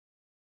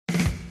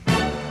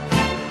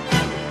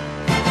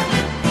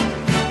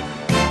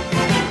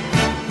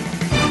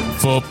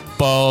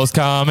Football's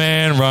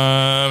coming,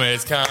 rum.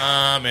 It's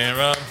coming,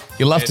 rum.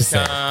 You love to it's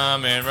say it.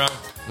 coming, rum.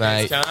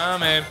 Mate. It's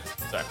coming.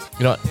 Sorry.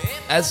 You know,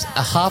 as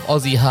a half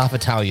Aussie, half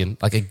Italian,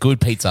 like a good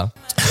pizza,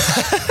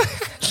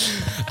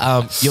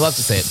 you love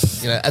to see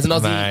it. You know, as an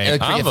Aussie and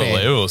a cricket fan,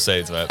 Unbelievable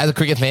seeds, mate. as a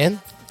cricket fan,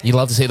 you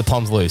love to see the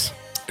Poms lose.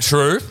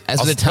 True. As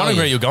I an was Italian- wondering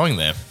where you're going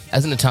there.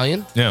 As an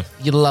Italian, Yeah.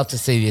 you love to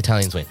see the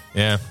Italians win,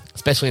 Yeah.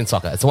 especially in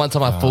soccer. It's the one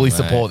time I fully mate.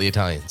 support the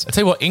Italians. I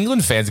tell you what,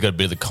 England fans have got a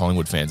bit of the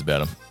Collingwood fans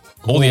about them.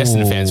 All the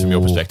Essendon fans from your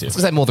I perspective. was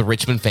going to say more the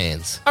Richmond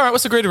fans. All right,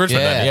 let's agree to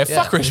Richmond then. Yeah,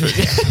 Yeah, fuck Richmond.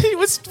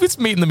 let's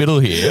meet in the middle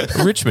here.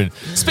 Richmond.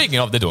 Speaking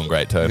of, they're doing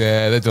great too.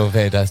 Yeah, they're doing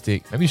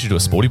fantastic. Maybe you should do a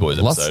Sporty Boys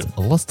episode.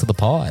 Lost to the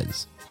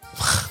Pies.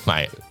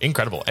 Mate,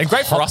 incredible. And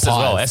great for us as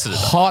well, Essendon.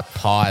 Hot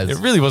Pies. It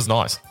really was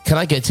nice. Can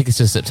I get tickets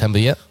to September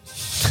yet?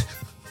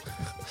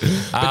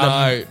 But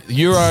no,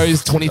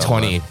 Euros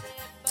 2020.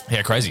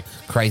 Yeah, crazy.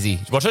 Crazy.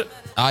 Did you watch it?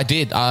 I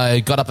did.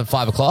 I got up at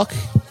 5 o'clock,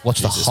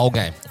 watched the whole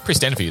game. Pretty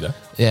standard for you though.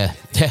 Yeah.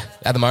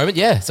 At the moment,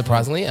 yeah,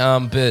 surprisingly.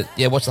 But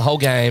yeah, watched the whole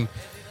game.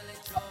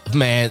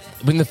 Man,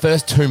 within the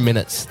first 2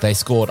 minutes, they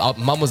scored.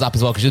 Mum was up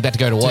as well because she was about to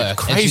go to work.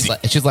 crazy.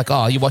 And she's like, oh,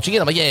 are you watching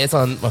it? I'm like, yeah, it's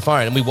on my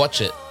phone. And we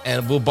watch it.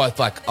 And we're both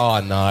like,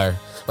 oh, no.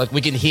 Like,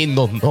 we can hear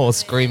Nor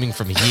screaming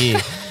from here.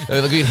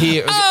 Like, we can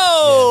hear...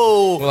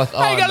 Oh! We're like,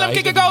 oh, Hey, you got no, them he's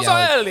kicking gonna be goals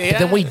yelling. early. But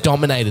then we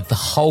dominated the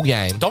whole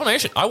game.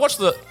 Domination. I watched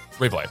the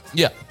replay.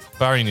 Yeah.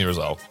 Barring the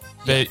result.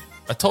 But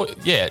I told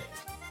yeah,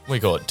 what do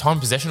you call it? Time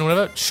possession or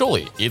whatever?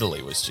 Surely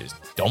Italy was just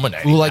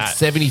dominating. We were like that.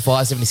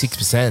 75,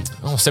 76%.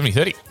 Oh,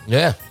 70-30,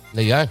 Yeah.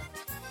 There you go.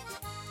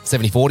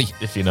 70-40.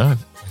 if you know.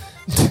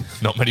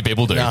 Not many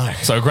people do. No.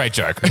 So great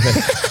joke.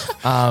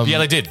 Yeah,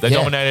 they did. They yeah.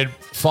 dominated.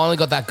 Finally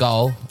got that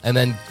goal and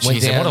then went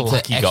Jeez, down what a to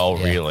lucky extra- goal,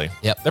 yeah. really.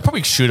 Yep. They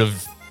probably should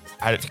have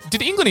had it.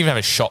 Did England even have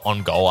a shot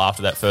on goal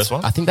after that first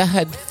one? I think they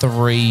had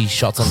 3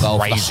 shots on goal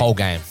for the Crazy. whole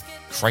game.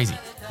 Crazy.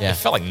 Yeah. It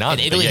felt like none. And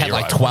but Italy yeah, had you're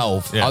like right.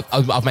 12. Yeah.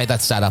 I've made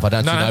that stat up. I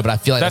don't No, know, but I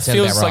feel like that sounds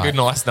feels about like right. a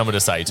nice number to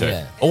say too.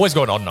 Yeah. Always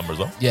got an odd number as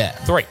well. Yeah.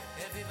 3.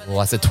 Well,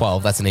 I said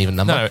 12. That's an even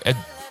number. No,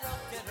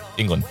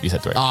 England. You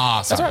said 3.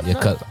 Ah, sorry. That's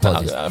right. Yeah, No,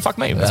 apologies. fuck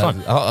me. That's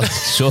fine.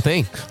 Sure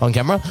thing. On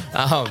camera.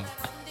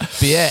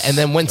 But yeah, and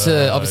then went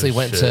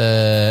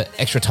to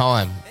extra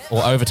time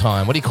or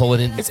overtime. What do you call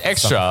it? It's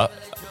extra,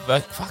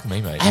 but fuck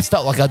me, mate. It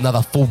felt like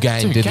another full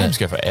game, Dude, didn't games it?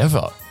 go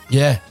forever.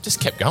 Yeah. Just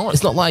kept going.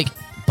 It's not like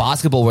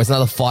basketball where it's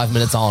another 5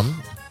 minutes on.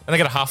 And they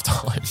get a half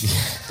time.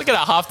 They get a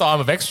half time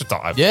of extra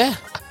time. Yeah.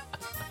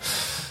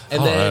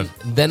 And Oh,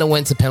 then it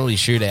went to penalty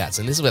shootouts,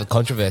 and this is where the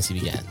controversy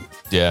began.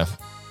 Yeah.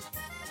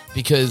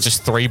 Because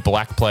Just 3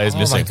 black players oh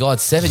missing. my god,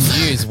 7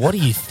 years. What are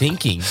you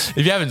thinking? If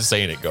you haven't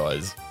seen it,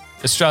 guys,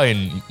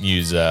 Australian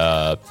news,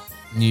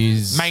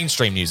 News.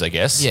 mainstream news, I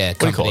guess. Yeah, What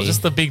do you call it? company.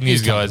 Just the big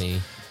news guys.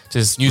 company.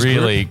 Just News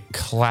really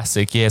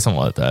classic. Yeah, something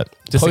like that.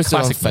 Just Posted a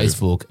on classic move.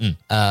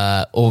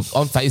 Facebook, or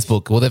on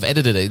Facebook. Well, they've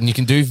edited it, and you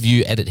can do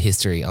view edit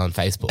history on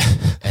Facebook.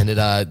 And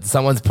it,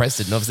 someone's pressed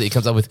it, and obviously it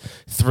comes up with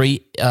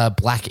 3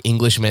 black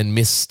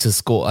Englishmen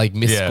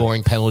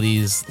scoring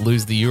penalties,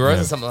 lose the Euros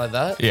or something like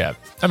that. Yeah.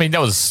 I mean,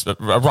 that was a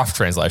rough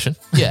translation.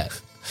 Yeah,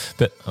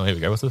 But, oh, here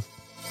we go. What's this?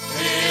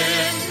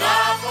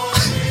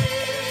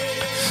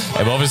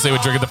 Yeah, well, obviously, we're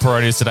drinking the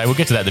Peronis today. We'll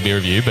get to that in the beer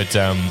review, but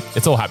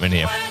it's all happening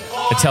here.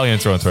 Italian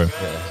through and through.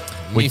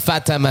 mi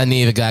fata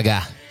maniva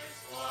gaga.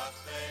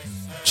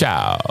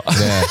 Ciao.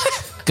 Yeah.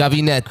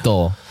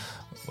 Gabinetto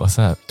What's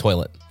that?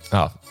 toilet.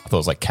 Oh, I thought it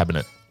was like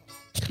cabinet.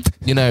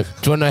 You know, do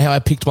you want to know how I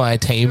picked my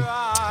team when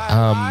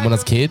I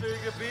was a kid?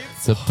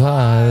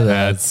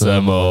 That's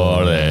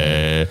amore.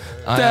 I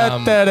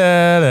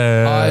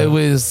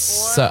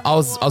was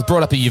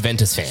brought up a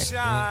Juventus fan,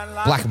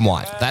 black and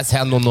white. That's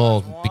how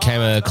Nono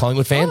became a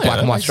Collingwood fan, black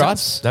and white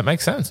stripes. That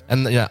makes sense.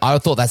 And you know, I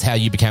thought that's how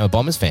you became a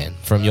Bombers fan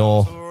from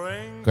your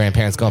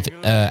grandparents gone for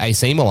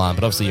AC Milan,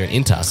 but obviously you're an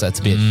Inter, so it's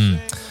a bit.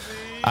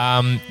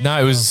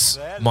 No, it was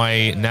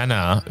my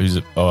nana, who's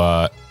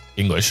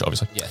English,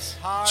 obviously. Yes,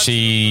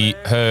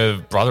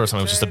 Her brother or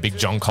something was just a big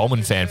John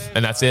Coleman fan,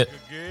 and that's it.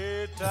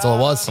 that's all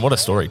it was. And what a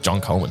story,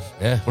 John Coleman.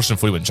 Yeah. Watched some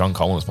footy when John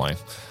Coleman was playing.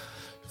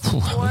 Phew,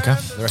 okay.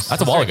 rest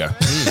That's is a while ago.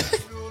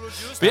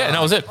 But yeah, and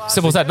that was it.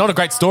 Simple as that. Not a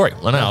great story.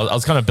 I know. I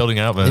was kind of building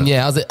it up. And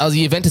yeah, I was a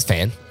Juventus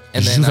fan.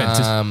 And then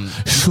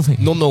Juventus.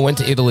 Nono went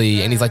to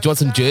Italy and he's like, do you want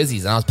some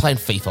jerseys? And I was playing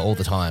FIFA all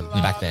the time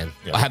back then.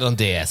 Yeah. I had it on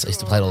DS. I used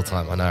to play it all the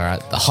time. I know, right?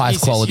 The highest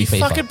Jesus, quality you FIFA.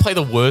 fucking play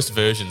the worst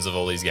versions of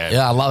all these games.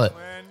 Yeah, I love it.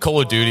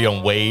 Call of Duty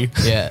on Wii.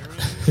 Yeah.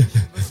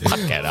 Fuck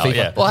it out, FIFA.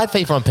 yeah. Well, I had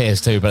FIFA on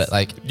PS2, but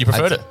like You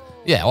preferred it?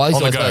 Yeah, well, I used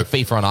to On the always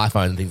play FIFA on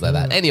iPhone and things like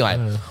that.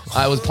 Anyway,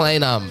 I was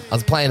playing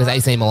as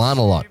AC Milan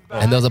a lot,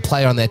 and there was a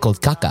player on there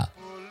called Kaka,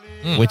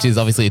 which is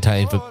obviously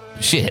Italian for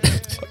shit.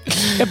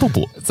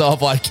 So I'm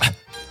like,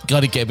 got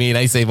to get me an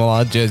AC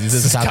Milan jersey. This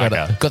is Kaka.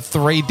 Kaka. Got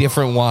 3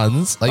 different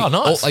ones, like Oh,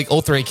 nice.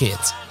 all 3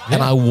 kids,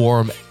 and I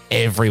wore them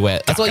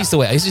everywhere. That's what I used to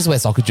wear. I used to just wear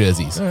soccer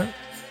jerseys.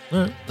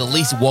 The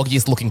least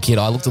woggiest looking kid.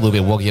 I looked a little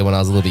bit woggier when I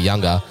was a little bit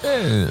younger.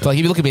 But like,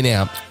 if you look at me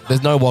now,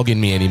 there's no wog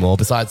in me anymore.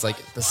 Besides like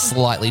the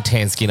slightly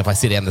tan skin if I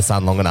sit out in the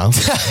sun long enough.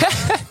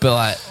 But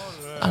like,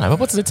 I don't know, but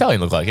what's an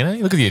Italian look like? You know,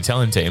 you look at the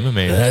Italian team. I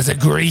mean, there's a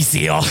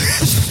greasy off.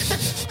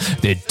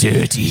 They're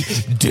dirty,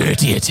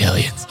 dirty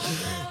Italians.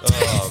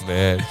 Oh,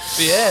 man. But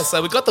yeah,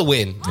 so we got the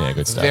win. Yeah,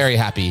 good stuff. Very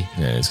happy.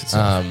 Yeah, it's good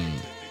stuff.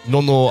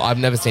 Nono, I've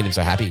never seen him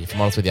so happy, if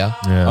I'm honest with you.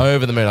 Yeah.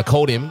 Over the moon. I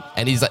called him,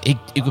 and he's like, he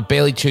could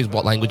barely choose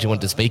what language he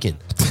wanted to speak in.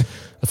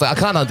 It's like, I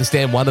can't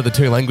understand one of the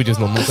two languages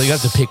normally, so you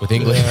have to pick with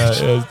English.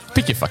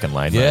 Pick your fucking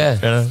lane, Yeah.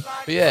 mate. You know?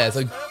 But yeah, it's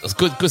a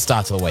good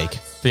start to the week.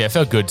 But yeah, it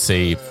felt good to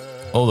see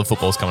all the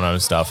footballs coming home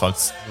and stuff. I'm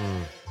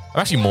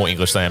actually more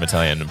English than I am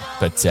Italian,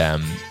 but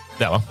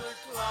that one.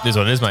 This is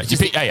what it is, mate.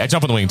 Hey, I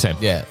jump on the winning team.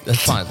 Yeah,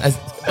 that's fine.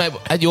 Mate,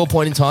 at your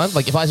point in time,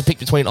 like if I had to pick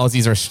between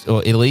Aussies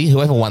or Italy,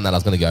 whoever won that, I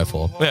was going to go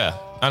for. Yeah,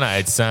 I know.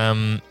 It's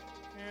no,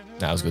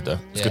 it was good though.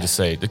 It's Yeah. good to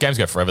see. The games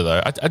go forever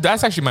though.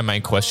 That's actually my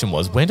main question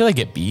was when do they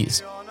get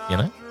beers? You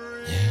know,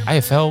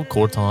 AFL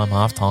quarter time,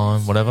 half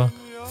time, whatever.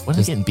 When are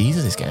they getting beers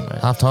in this game, mate?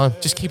 Half time.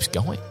 Just keeps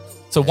going.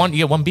 So you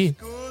get one beer,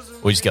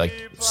 or you just get like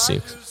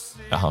 6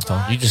 at half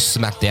time. You just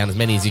smack down as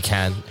many as you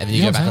can, and then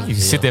you You go back on You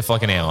sit there for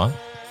like an hour,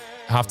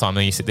 half time,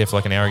 then you sit there for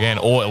like an hour again,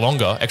 or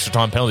longer, extra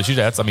time penalty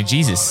shootouts. I mean,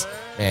 Jesus.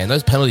 Man,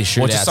 those penalty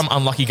shootouts. Or just some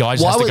unlucky guy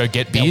just has to go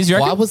get beers, you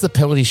Why reckon? was the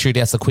penalty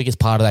shootouts the quickest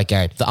part of that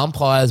game? The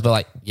umpires were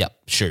like, yep,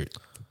 shoot.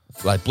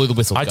 Like, blew the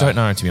whistle. I go. don't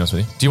know, to be honest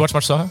with you. Do you watch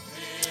much soccer?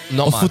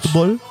 Not much.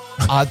 Football?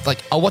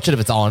 I'll watch it if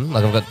it's on.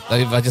 Like, if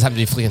I just happen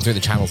to be flicking through the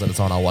channels and it's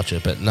on, I'll watch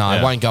it. But no, I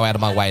Yeah. won't go out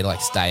of my way to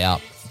like stay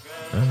up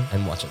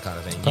and watch it kind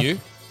of thing. You?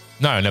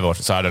 No, I never watched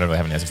it, so I don't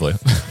have an answer for you.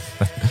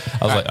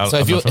 I was like,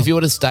 So if you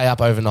were to stay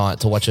up overnight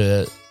to watch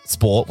a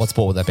sport, what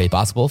sport would that be?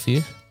 Basketball for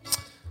you?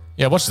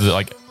 Yeah, watch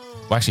the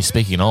actually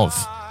speaking of,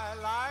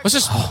 what's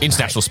just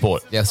international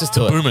sport? Yeah, let's just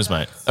do it. Boomers,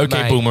 mate.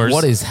 Okay, Mate, Boomers.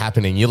 What is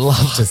happening? You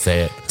love to see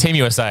it. Team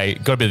USA?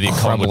 Got a bit of the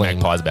Collingwood Crumbling.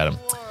 Magpies about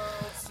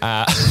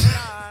them.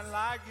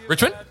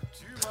 Richmond?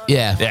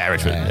 Yeah. Yeah,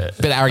 Richmond. Yeah.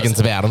 Bit of arrogance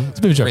about them. It's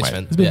a bit of a joke, Richmond.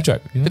 mate. It's a bit of a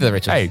joke. Bit of the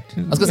Richmond. Hey,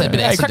 I was going to say a bit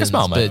of hey, crack a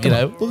smile, Essendon's, mate. but, you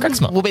know, Come on. Crack a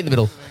smile. we'll be in the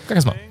middle. Crack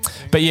a smile.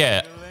 But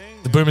yeah,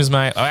 the Boomers,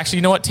 mate. Oh, actually,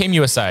 you know what? Team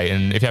USA,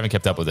 and if you haven't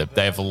kept up with it,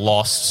 they've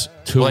lost.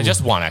 Well, they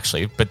just won,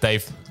 actually, but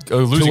they've a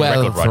losing 2 out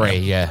record of right 3,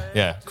 now. yeah.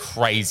 Yeah,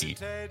 crazy.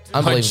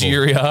 Unbelievable.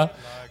 Nigeria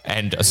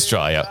and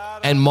Australia.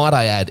 And might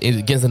I add,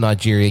 against the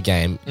Nigeria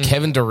game,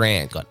 Kevin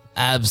Durant got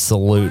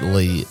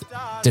absolutely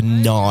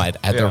denied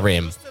at the Yeah.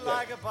 rim.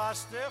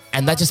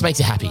 And that just makes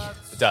you happy.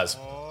 It does.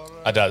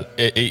 It does.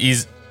 It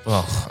is.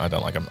 Oh, I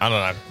don't like him. I don't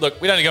know. Look,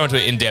 we don't need to go into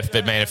it in depth,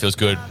 but man, it feels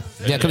good.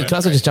 Yeah, can I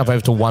also just jump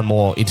over to one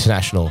more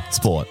international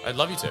sport? I'd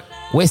love you to.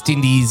 West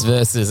Indies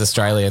versus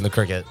Australia in the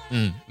cricket.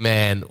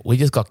 Man, we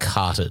just got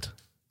carted.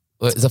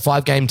 It's a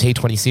 5-game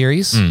T20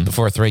 series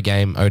before a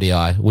 3-game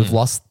ODI. We've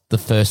lost the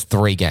first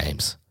 3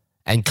 games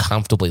and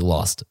comfortably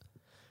lost.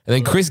 And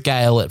then Chris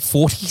Gale at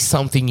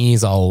 40-something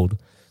years old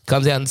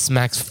comes out and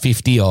smacks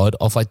 50-odd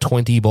off like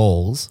 20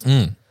 balls.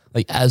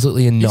 Like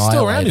absolutely annihilated. He's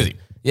still around, is he?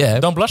 Yeah.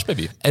 Don't blush,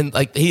 baby. And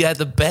like he had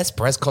the best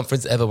press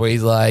conference ever where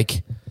he's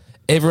like,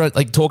 everyone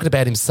like talking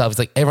about himself. He's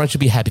like, everyone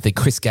should be happy that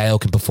Chris Gale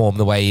can perform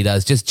the way he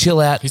does. Just chill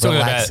out. He's talking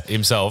relax. about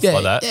himself Yeah,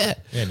 like that. Yeah.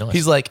 Yeah, nice.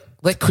 He's like,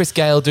 let Chris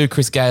Gale do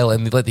Chris Gale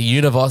and let the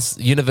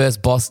universe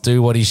boss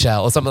do what he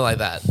shall, or something like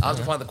that. I'll have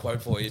to find the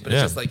quote for you, but Yeah.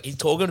 it's just like he's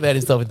talking about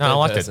himself in third No, I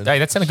like person. it. Hey,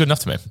 that sounded good enough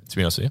to me, to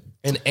be honest with you.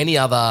 And any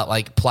other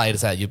like player to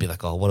say that, you'd be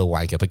like, oh, what a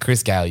wanker. But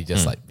Chris Gale, you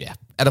just like, yeah.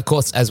 And of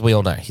course, as we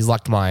all know, he's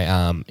liked my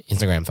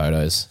Instagram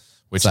photos.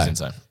 Which So, is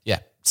insane. Yeah.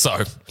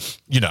 So,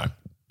 you know,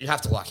 You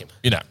have to like him.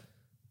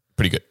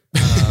 pretty good.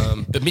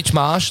 But Mitch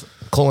Marsh,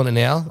 calling it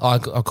now. I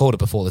called it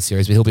before the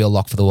series, but he'll be a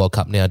lock for the World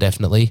Cup now,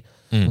 definitely.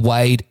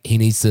 Wade, he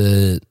needs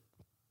to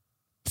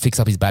fix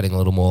up his batting a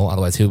little more.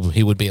 Otherwise,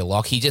 he would be a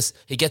lock. He gets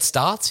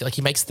starts, like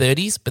he makes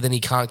 30s, but then he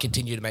can't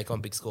continue to make on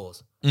big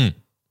scores. I'm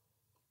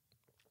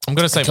going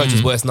to say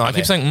Coach's worst I nightmare.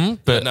 keep saying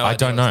but No, I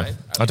don't know.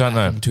 I don't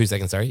know. 2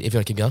 seconds, sorry. If you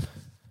want to keep going.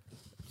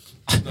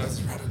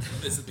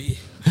 There's a beer.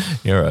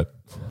 You're right.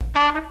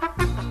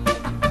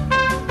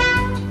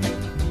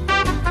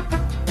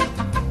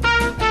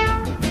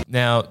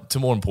 Now, to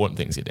more important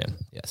things here, Dan.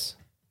 Yes.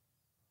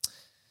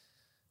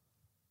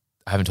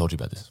 I haven't told you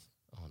about this.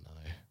 Oh, no.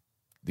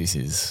 This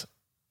is,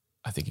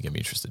 I think you're going to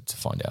be interested to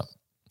find out.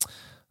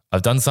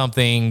 I've done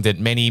something that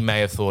many may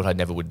have thought I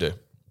never would do.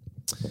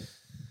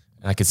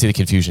 And I can see the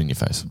confusion in your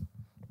face.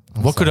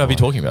 What could I be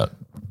talking about?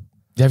 Do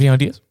you have any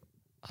ideas?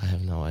 I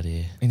have no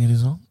idea. Any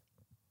ideas?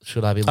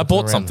 Should I be looking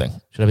bought around- something.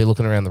 Should I be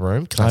looking around the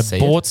room? Can I see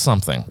bought it?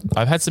 something.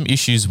 I've had some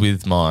issues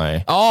with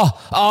my...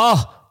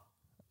 Oh!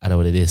 I know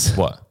what it is.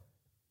 What?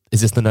 Is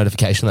this the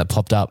notification that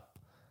popped up?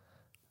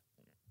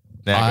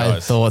 Now, I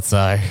guys, thought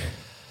so.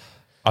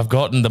 I've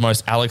gotten the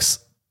most Alex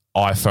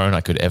iPhone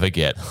I could ever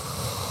get.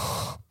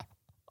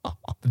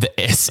 The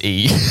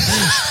SE.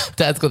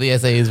 Dad's got the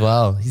SE as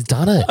well. He's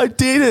done it. I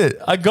did it.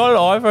 I got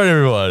an iPhone,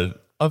 everyone.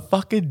 I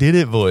fucking did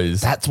it,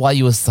 boys. That's why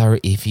you were so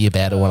iffy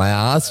about it when I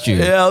asked you.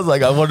 Yeah, I was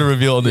like, I want to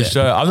reveal on the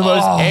show. I'm the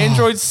most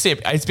Android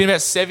sip. It's been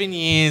about 7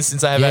 years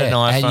since I have had an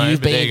iPhone.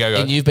 and but there you go,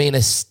 guys. you've been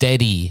a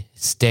steady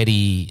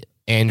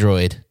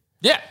Android.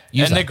 Yeah,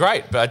 user. and they're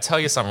great. But I tell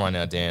you something right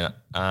now, Dan.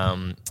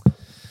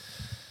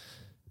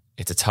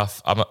 It's a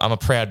tough. I'm a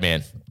proud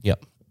man,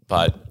 Yep.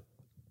 but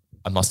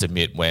I must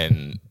admit,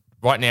 when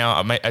right now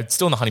I'm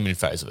still in the honeymoon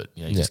phase of it.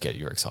 You know, you just get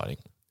you're exciting,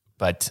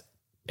 but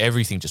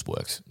everything just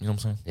works. You know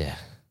what I'm saying? Yeah.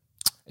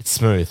 It's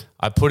smooth.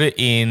 I put it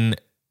in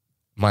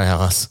My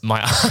ass. my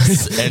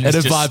ass and, And it's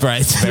it just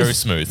vibrates. very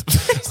smooth.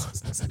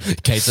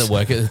 Kate's at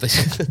work.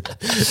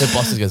 The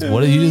boss goes,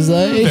 what did you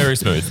say? Very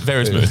smooth.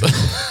 Very smooth.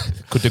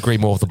 Couldn't agree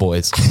more with the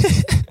boys.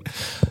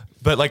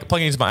 But like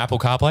plugging into my Apple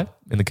CarPlay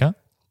in the car,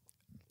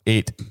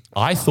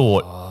 I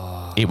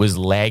thought it was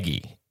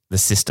laggy, the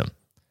system.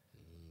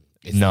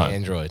 It's the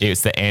Android.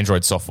 It's the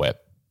Android software.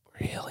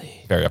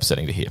 Really? Very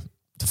upsetting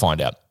to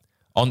find out.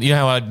 You know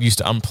how I used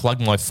to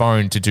unplug my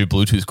phone to do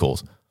Bluetooth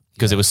calls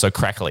because it was so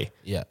crackly?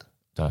 Yeah.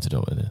 Don't have to do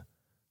it with it.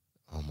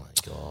 Oh my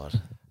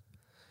God.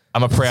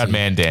 I'm a proud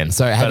man, Dan.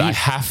 So but I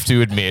have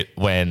to admit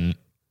when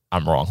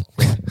I'm wrong.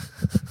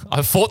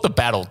 I fought the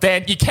battle.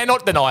 Dan, you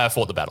cannot deny I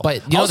fought the battle.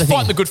 But you know I was the thing-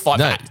 fighting the good fight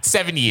No. for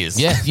 7 years.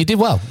 Yeah, you did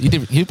well.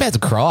 You're about to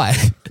cry.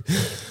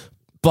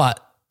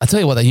 But I tell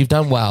you what, though, you've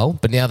done well.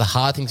 But now the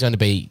hard thing's going to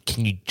be,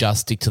 can you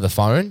just stick to the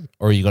phone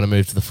or are you going to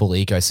move to the full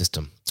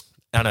ecosystem?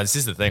 No, this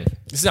is the thing.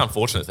 This is the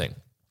unfortunate thing.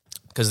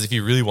 Because if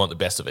you really want the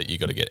best of it, you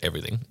got to get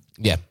everything.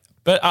 Yeah.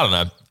 But I don't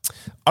know.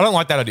 I don't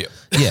like that idea.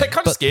 Yeah, That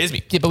kind but- of scares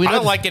me. yeah, but we I know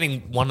don't like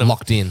getting one of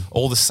locked in.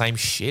 all the same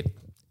shit.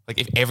 Like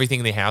if everything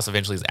in the house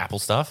eventually is Apple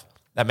stuff,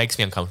 that makes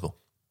me uncomfortable.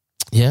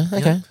 Yeah, okay.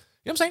 You know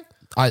what I'm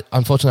saying?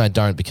 Unfortunately, I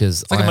don't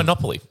because It's like a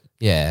monopoly.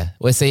 Yeah.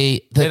 Well,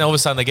 see, Then all of a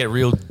sudden they get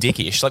real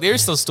dickish. Like there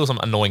is still some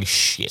annoying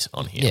shit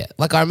on here. yeah,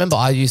 like I remember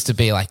I used to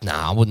be like,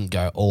 nah, I wouldn't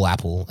go all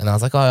Apple. And I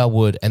was like, oh, I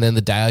would. And then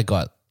the day I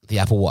got the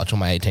Apple Watch on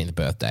my 18th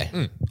birthday,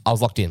 I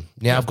was locked in.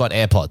 Now I've got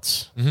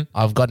AirPods.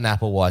 I've got an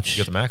Apple Watch,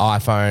 You got the Mac?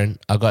 iPhone.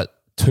 I've got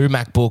 2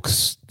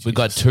 MacBooks. We've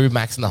got 2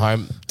 Macs in the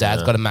home.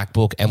 Dad's got a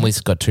MacBook. Emily's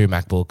got 2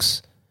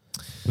 MacBooks.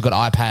 We've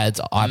got iPads,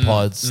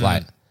 iPods.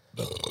 Like,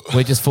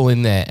 we're just full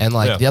in there. And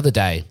like Yeah. the other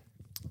day,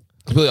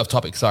 really off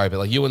topic, sorry, but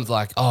like Ewan's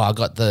like, oh, I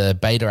got the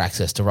beta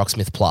access to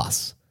Rocksmith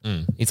Plus.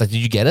 He's like, did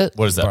you get it?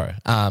 What is that?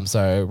 Bro.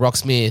 So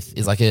Rocksmith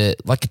is like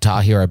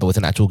Guitar Hero, but with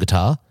an actual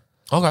guitar.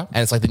 Okay. And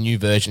it's like the new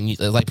version.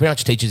 Like pretty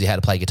much teaches you how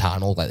to play guitar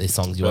and all like these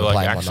songs you But want to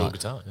like play and actual whatnot.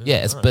 guitar,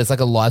 yeah. Yeah, but it's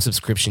like a live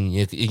subscription.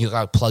 You can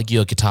like plug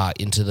your guitar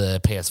into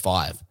the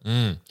PS5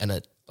 and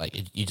it like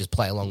you just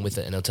play along with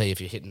it and it'll tell you if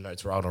you're hitting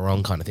notes right or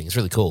wrong kind of thing. It's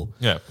really cool.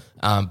 Yeah.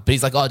 But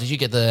he's like, oh, did you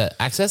get the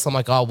access? I'm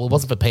like, oh, well, it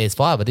wasn't for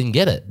PS5. I didn't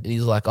get it. And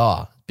he's like,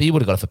 oh, but you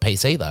would have got it for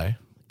PC though.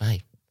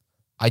 Hey,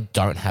 I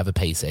don't have a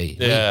PC.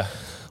 Yeah.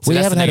 We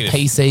that's haven't the had a negative.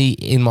 PC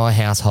in my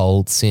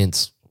household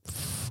since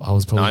I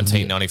was probably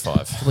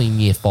 1995. probably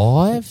year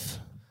 5,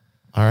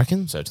 I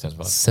reckon. So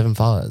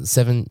 2005.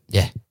 7,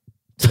 yeah.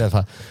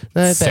 2005.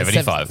 No, about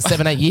 75.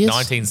 7, 8 years.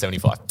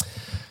 1975.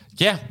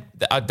 Yeah.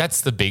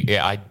 That's the big,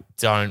 I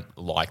don't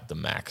like the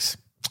Macs.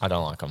 I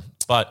don't like them.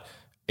 But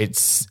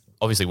it's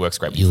obviously works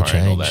great with your You'll phone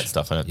and all change. that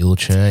stuff. And You'll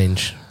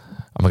change.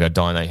 I'm going to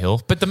die on that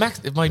hill. But the Mac,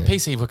 my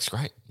PC works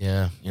great.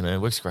 Yeah. You know, it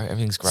works great.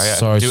 Everything's great.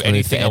 So I can do smooth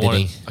anything for I want.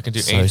 editing. I can do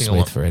so anything I smooth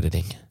want. for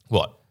editing.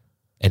 What?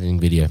 Editing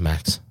video,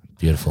 Max.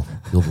 Beautiful.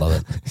 You'll love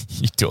it.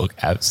 You talk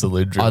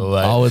absolute drill,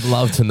 I would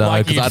love to know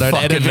Like because I you'd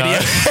don't edit fucking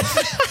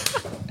video.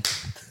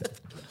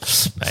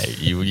 Mate,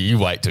 you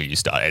wait till you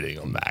start editing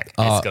on Mac.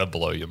 It's going to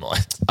blow your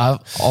mind. Oh,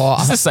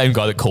 It's the same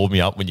guy that called me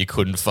up when you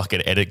couldn't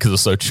fucking edit because it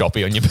was so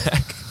choppy on your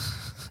Mac.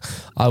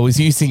 I was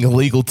using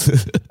illegal.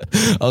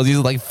 I was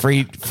using like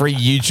free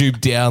YouTube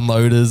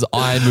downloaders,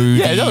 iMovie.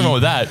 Yeah, nothing wrong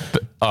with that.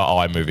 But,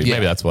 iMovie. Yeah.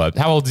 Maybe that's why.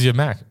 How old is your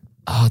Mac?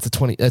 Oh, it's a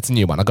 20. That's a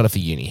new one. I got it for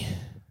uni.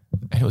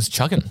 And it was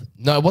chugging.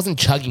 No, it wasn't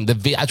chugging.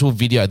 The actual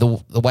video, the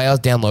way I was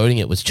downloading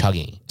it was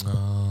chugging.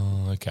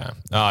 Oh, okay.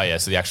 Oh, yeah.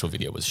 So the actual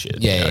video was shit.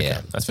 Yeah, okay.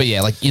 yeah. That's But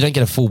yeah, like you don't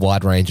get a full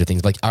wide range of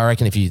things. Like I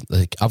reckon if you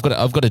like, I've got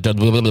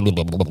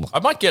a. I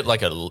might get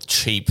like a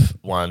cheap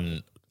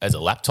one as a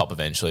laptop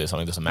eventually or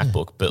something, just a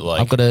MacBook. But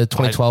like, I've got a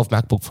 2012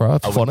 MacBook Pro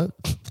on it.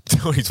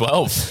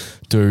 2012.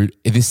 Dude,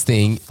 this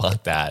thing,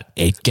 Fuck that.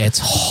 it gets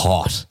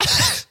hot.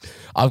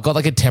 I've got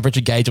like a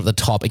temperature gauge at the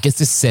top. It gets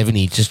to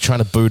 70 just trying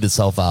to boot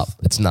itself up.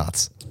 It's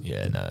nuts.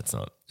 Yeah, no, it's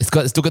not. It's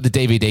still got the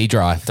DVD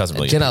drive. Doesn't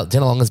really- Jenna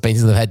Long has been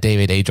since they've had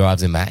DVD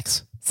drives in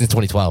Macs since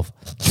 2012.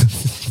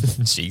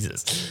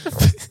 Jesus.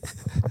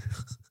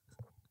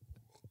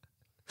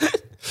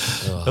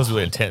 That was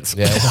really intense.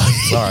 Yeah,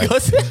 sorry.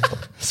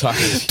 Sorry.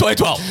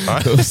 2012. All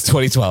right. It was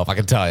 2012, I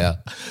can tell you.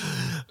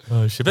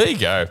 Oh, shit. But there you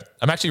go.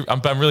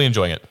 I'm really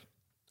enjoying it.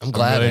 I'm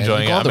glad, really man.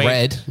 enjoying You've gone it. the I mean-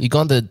 red.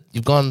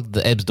 You've gone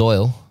the Ebbs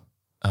Doyle.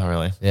 Oh,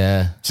 really?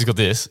 Yeah. She's got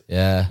this.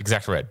 Yeah.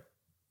 Exact red.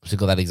 She's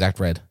got that exact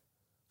red.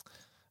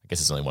 I guess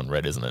it's only one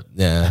red, isn't it?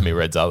 Yeah. How many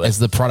reds are there? It's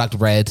the product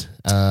red.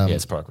 Yeah,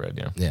 it's product red,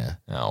 yeah. Yeah.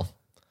 Oh.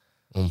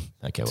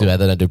 Okay, Too bad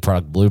they don't do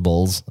product blue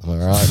balls. Am I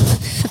right?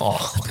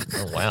 Oh,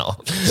 wow.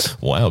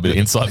 Wow, a bit of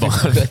insight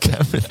behind the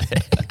camera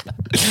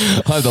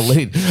there.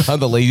 I'm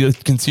the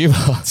lead consumer.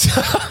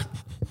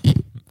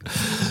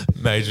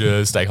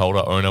 Major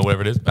stakeholder, owner,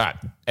 whatever it is. All right.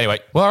 Anyway,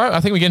 well, all right. I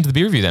think we get into the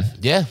beer review then.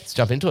 Yeah, let's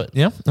jump into it.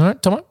 Yeah. All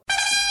right, Tomo.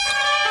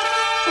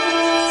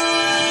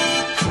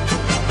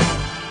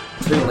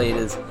 2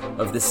 litres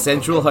of the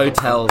Central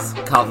Hotel's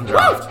Carlton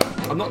Draft.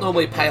 I'm not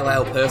normally a pale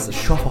ale person.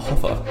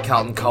 Schofferhofer.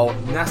 Carlton Cold.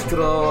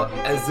 Nastro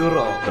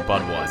Azzurro. The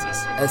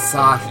Budweisers.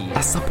 Asahi.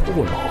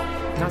 Sapporo.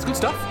 That's good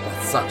stuff.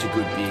 That's such a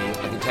good beer.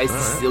 I can taste the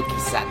silky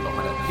satin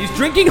on it. He's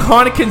drinking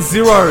Heineken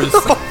Zeros.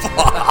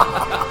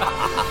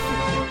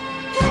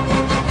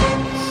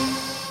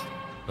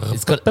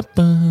 It's got.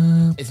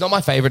 It's not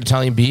my favorite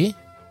Italian beer.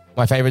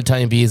 My favorite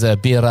Italian beer is a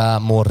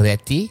Birra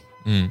Moretti.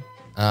 You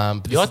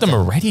like the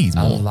Moretti's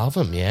I more. love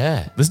them.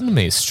 Yeah, Listen to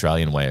me,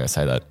 Australian way I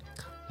say that.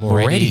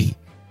 Moretti.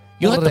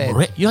 You like the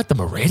Moretti. You like the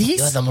Moretti's?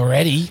 You like the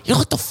Moretti? You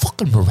like the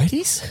fucking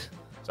Moretti's?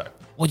 Sorry.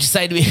 What'd you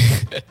say to me?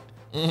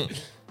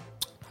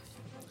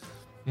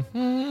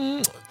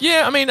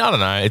 Yeah, I mean, I don't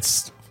know.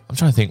 I'm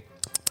trying to think.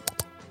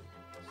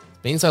 It's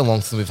been so long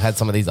since we've had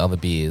some of these other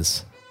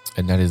beers.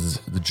 And that is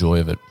the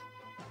joy of it.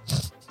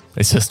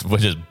 We're just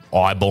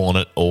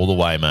eyeballing it all the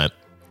way, mate.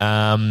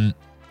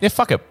 Yeah,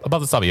 fuck it.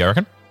 Above the stubby, I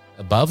reckon.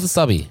 Above the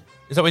stubby.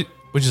 Is that what'd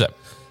you say?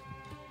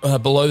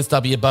 Below the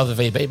stubby, above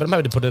the VB, but I'm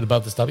happy to put it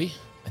above the stubby.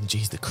 And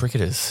geez, the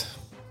cricketers.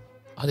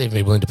 I'd even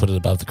be willing to put it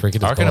above the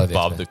cricketers. I reckon below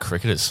above the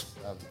cricketers.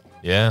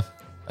 Yeah.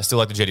 I still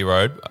like the Jetty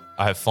Road.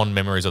 I have fond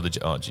memories of the...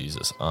 Oh,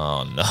 Jesus.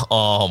 Oh, no.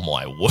 Oh,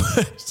 my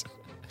word.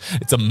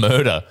 It's a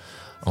murder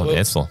on the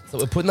dance floor. So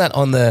we're putting that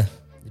on the...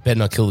 You better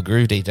not kill the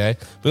groove, DJ.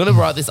 We're going to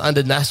write this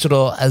under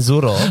Nastro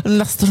Azzurro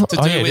to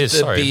do it with is, the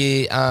sorry.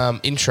 beer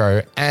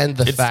intro and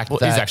the fact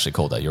that... It's actually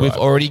called that, you're we've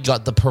right. already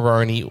got the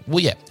Peroni...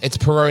 Well, yeah, it's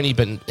Peroni,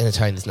 but in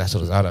Italian it's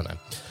Nastro Azzurro. I don't know.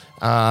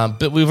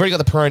 But we've already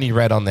got the Peroni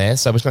red on there,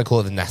 so we're just going to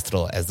call it the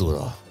Nastro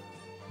Azzurro.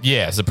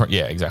 Yeah,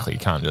 yeah, exactly. You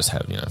can't just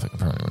have,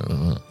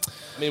 fucking...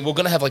 I mean, we're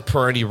going to have like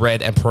Peroni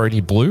red and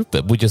Peroni blue,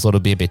 but we just thought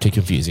it'd be a bit too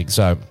confusing,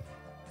 so...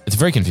 It's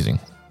very confusing.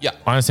 Yeah.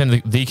 I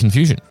understand the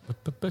confusion.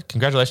 But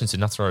congratulations to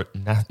Nastro...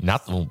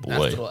 oh,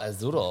 boy. Nastro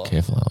Azzurro.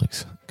 Careful,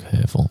 Alex.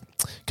 Careful.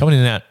 Coming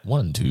in at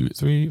 1, 2,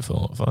 3,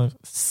 4, 5,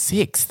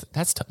 6th.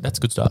 That's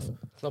good stuff.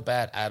 It's not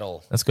bad at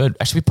all. That's good.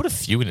 Actually, we put a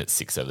few in at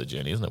 6 over the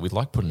journey, isn't it? We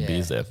like putting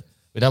beers there.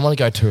 We don't want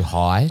to go too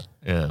high.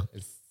 Yeah.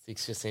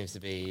 6 just seems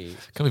to be...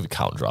 Can't believe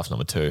Carlton draft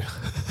number 2.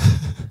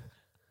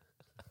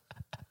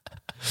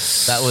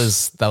 That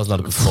was not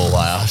a good call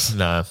by us.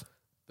 No.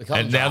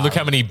 And now look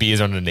how many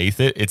beers are underneath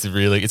it. It's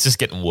just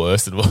getting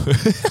worse and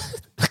worse.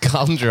 The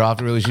Carlton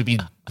draft really should be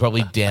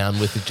probably down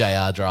with the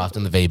JR draft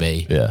and the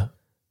VB. Yeah.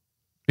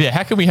 Yeah,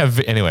 how can we have...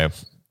 Anyway.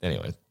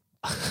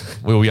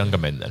 We were younger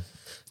men then.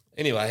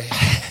 Anyway.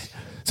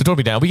 So do you want to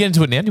be down? Are we getting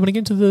into it now? Do you want to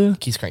get into the...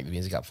 Keys crank the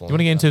music up for me. You want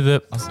to get into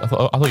the... I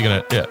thought you were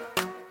going to... Yeah.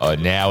 Oh,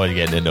 now we're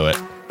getting into it.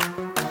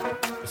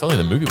 If only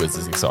the movie was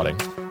this exciting.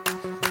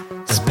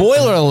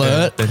 Spoiler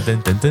alert. Dun.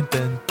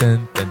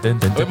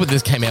 When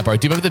this came out, bro,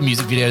 do you remember the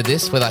music video to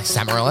this where like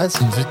samurais?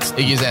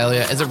 It used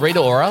earlier. Is it Rita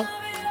Ora?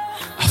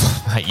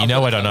 Hey, you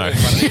know I don't know.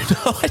 You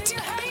know it.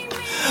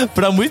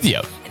 But I'm with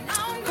you.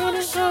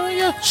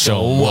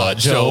 Show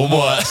what?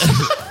 Oh,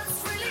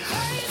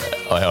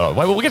 hold on.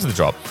 Wait, we'll get to the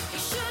drop.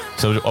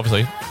 So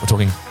obviously, we're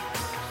talking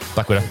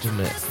Black Widow.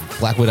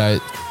 Black Widow.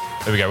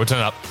 There we go. We'll turn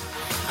it up.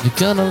 You're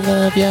gonna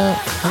love you.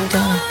 I'm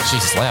gonna.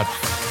 Jesus, loud.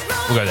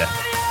 We'll go there.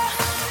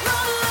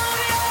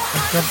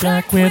 The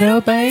Black Widow,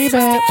 baby.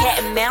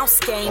 Cat and mouse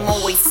game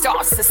always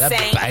starts the That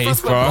same. bass,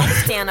 First bro. one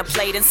stand a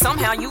plate and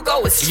somehow you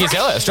go astray. You can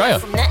tell it, Australia.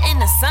 From nothing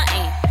to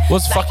something.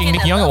 Was fucking Like in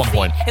Nicky Young a at one love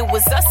point. scene, It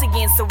was us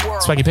against the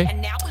world. Swaggy P.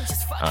 And now we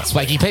just fucking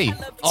Swaggy P.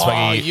 Oh,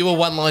 Swaggy- you were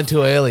one line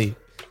too early.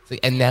 It's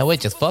like, and now we're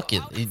just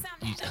fucking.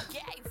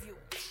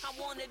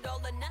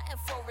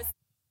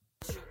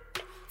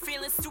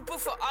 Feeling stupid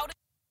for all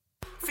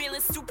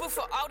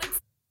the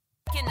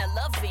in the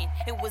loving.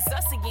 It was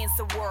us against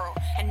the world.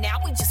 And now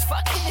we just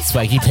fucking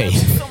Swaggy P.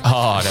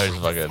 Oh, no, it's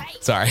fucking...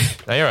 Sorry.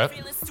 No, you're right.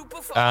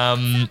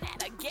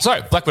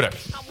 So, Black Widow.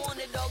 Keep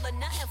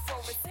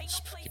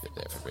it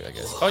there for a bit, I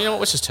guess. Oh, you know what?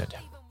 Let's just turn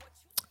down.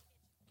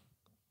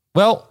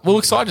 Well, we're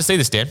excited to see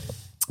this, Dan.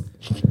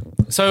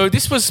 So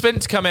this was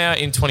meant to come out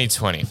in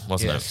 2020,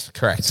 wasn't it?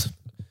 Correct.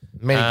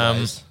 Many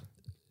ways.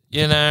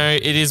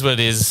 It is what it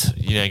is.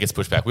 It gets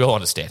pushed back. We all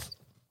understand.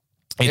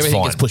 It's Everything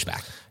fine. gets pushed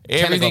back.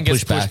 Everything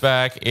gets pushed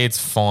back. It's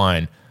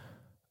fine.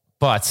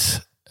 But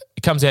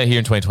it comes out here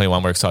in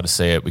 2021. We're excited to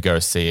see it. We go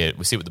see it.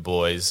 We see it with the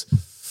boys.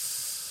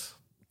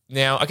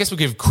 Now, I guess we'll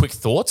give quick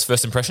thoughts,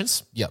 first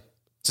impressions, Yep.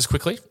 just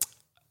quickly.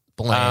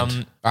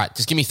 Bland. All right,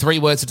 just give me 3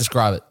 words to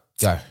describe it.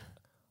 Go.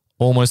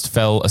 Almost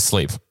fell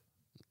asleep.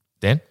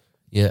 Dan?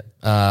 Yeah.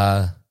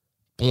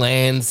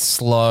 Bland,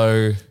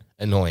 slow,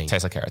 annoying.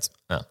 Tastes like carrots.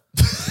 Oh.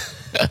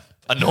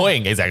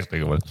 Annoying is actually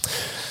a good one.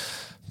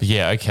 But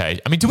yeah, okay.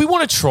 I mean, do we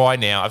want to try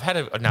now? I've had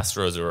a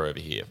Nastro Azzurro over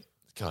here.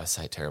 God, I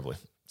say it terribly.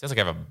 Sounds like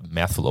I have a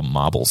mouthful of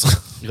marbles.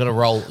 You gotta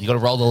roll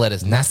the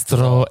letters.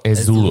 Nastro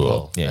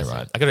Azzurro. Yeah, That's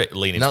right. I got to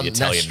lean into the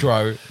Italian.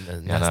 Nastro. I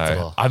know.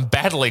 Nastro. I'm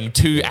battling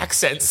 2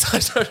 accents. I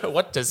don't know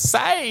what to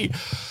say.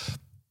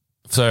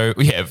 So,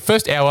 yeah,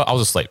 first hour, I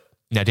was asleep.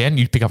 Now, Dan,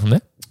 you pick up from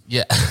there?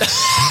 Yeah.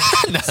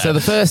 So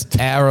the first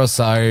hour or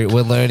so,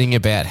 we're learning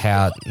about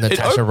how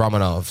Natasha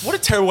Romanoff. What a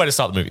terrible way to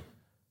start the movie.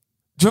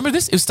 Do you remember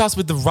this? It starts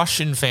with the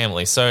Russian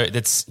family. So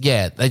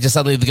Yeah, they just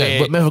suddenly go.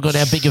 Yeah. Remember, we got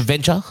our big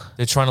adventure.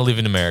 they're trying to live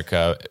in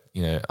America,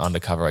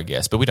 undercover, I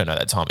guess. But we don't know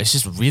that time. It's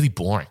just really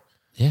boring.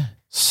 Yeah,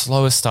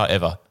 Slowest start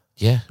ever.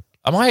 yeah.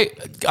 I don't know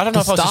if I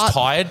was start- just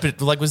tired,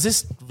 but was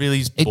this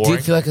really It boring.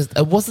 did feel like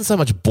it wasn't so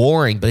much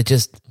boring, but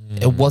it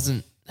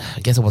wasn't. I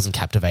guess it wasn't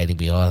captivating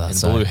me either. and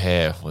so. blue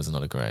hair was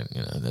not a great,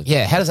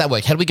 Yeah, how does that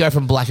work? How do we go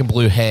from black and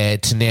blue hair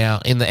to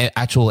now in the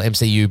actual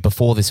MCU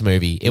before this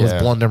movie? It was Yeah.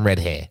 blonde and red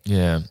hair.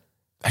 Yeah.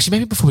 Actually,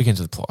 maybe before we get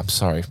into the plot, I'm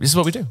sorry. This is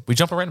what we do. We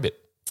jump around a bit.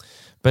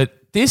 But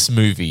this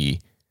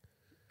movie,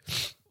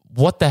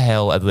 what the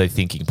hell are they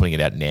thinking putting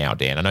it out now,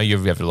 Dan? I know you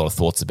have a lot of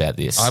thoughts about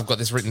this. I've got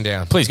this written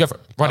down. Please go for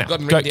it. Right I've now.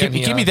 got it Go, written down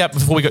give me here. that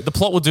before we go. The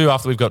plot we'll do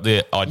after we've got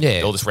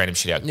all this random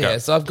shit out. Yeah, Go.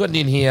 so I've gotten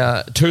in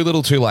here too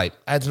little, too late.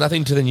 Adds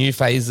nothing to the new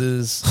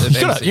phases. Of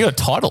You got MCU. a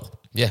title.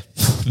 Yeah,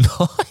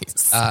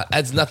 Nice.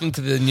 adds nothing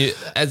to the new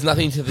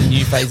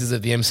phases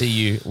of the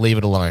MCU. Leave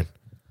it alone.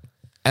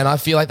 And I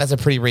feel like that's a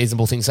pretty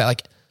reasonable thing to say.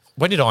 Like,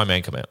 When did Iron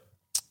Man come out?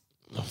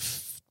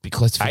 be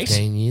close to 8?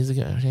 15 years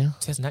ago now.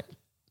 2008.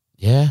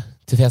 Yeah,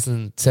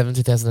 2007,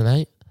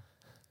 2008.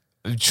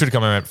 It should have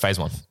come out phase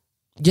 1.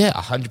 Yeah,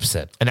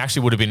 100%. And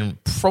actually would have been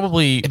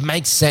probably It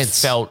makes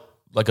sense. felt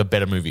like a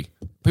better movie.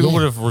 People Yeah.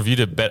 would have reviewed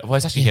it better. Well,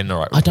 it's actually getting all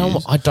right. I don't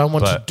reviews, want but- I don't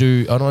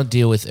want to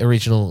deal with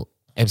original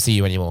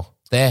MCU anymore.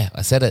 There,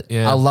 I said it.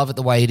 Yeah. I love it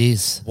the way it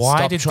is. Why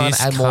Stop did trying this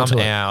to add more come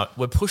to it. out?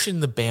 We're pushing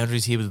the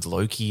boundaries here with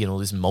Loki and all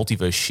this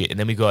multiverse shit. And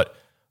then we got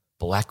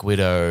Black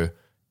Widow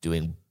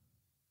doing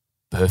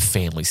her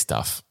family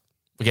stuff.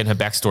 We're getting her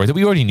backstory that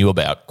we already knew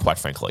about, quite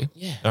frankly.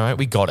 Yeah. All right,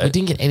 we got it. We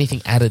didn't get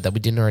anything added that we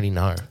didn't already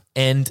know.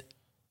 And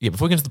yeah,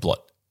 before we get into the plot,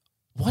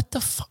 what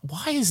the fuck?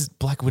 Why is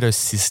Black Widow's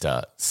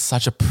sister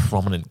such a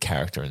prominent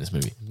character in this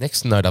movie?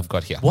 Next note I've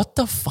got here. What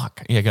the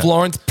fuck? Yeah, go.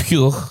 Florence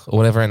Pugh, or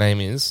whatever her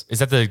name is. Is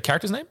that the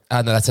character's name?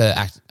 No, that's her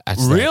actress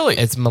name. Really?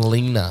 It's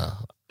Melina.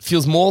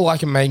 Feels more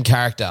like a main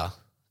character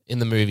in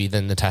the movie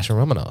than Natasha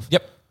Romanoff.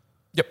 Yep.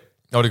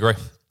 I would agree.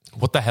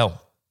 What the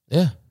hell?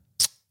 Yeah.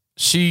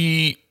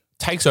 She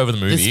takes over the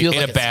movie feels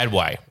in like a bad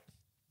way.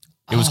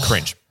 It was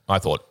cringe, I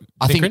thought.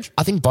 I think cringe?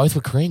 I think both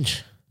were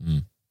cringe.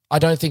 I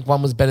don't think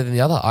one was better than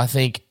the other. I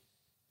think,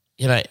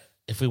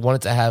 if we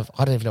wanted to have,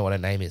 I don't even know what her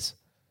name is.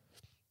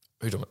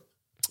 Who do it?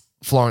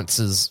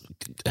 Florence's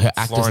her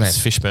actor's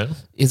Florence name. Fishburne.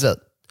 Is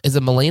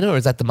it Melina or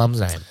is that the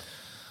mum's name?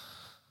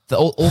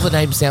 All the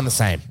names sound the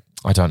same.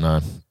 I don't know.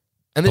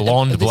 And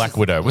Blonde this Black is-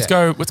 Widow. Let's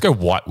go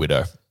White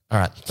Widow. All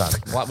right, done.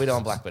 White Widow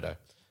and Black Widow.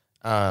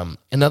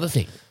 Another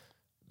thing,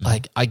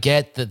 like I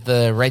get that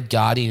the Red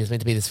Guardian is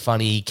meant to be this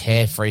funny,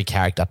 carefree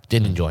character.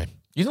 Didn't enjoy him.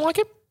 You didn't like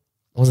him?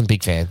 Wasn't a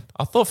big fan.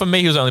 I thought for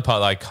me he was the only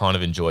part that I kind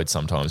of enjoyed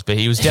sometimes, but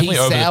he was definitely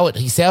over.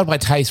 He soured my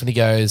taste when he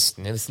goes.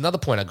 Now, this is another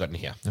point I got in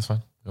here. That's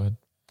fine. Go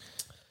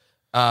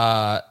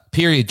ahead.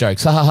 Period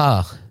jokes. Ha ha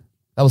ha.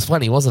 That was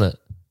funny, wasn't it?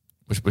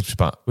 Which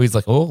part? Where he's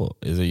like, "Oh,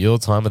 is it your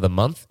time of the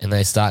month?" And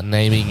they start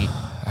naming.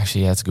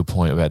 Actually, yeah, that's a good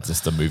point about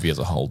just the movie as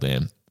a whole.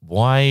 Dan,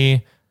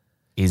 why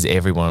is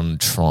everyone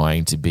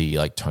trying to be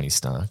like Tony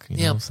Stark? You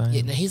know what I'm saying?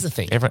 Yeah. Now here's the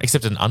thing. Everyone,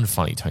 except an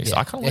unfunny Tony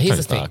Stark. I kind Now, of like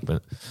here's Tony the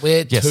Stark, thing. but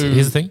We're yes, two.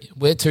 here's the thing.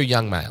 We're two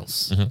young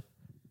males.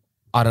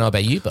 I don't know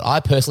about you, but I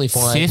personally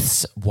find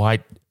Cis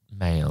white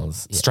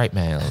males, straight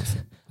males,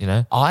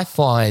 I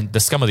find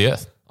the scum of the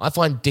earth.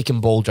 dick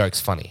and ball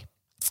jokes funny.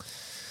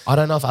 I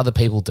don't know if other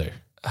people do.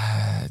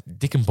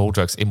 Dick and ball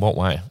jokes in what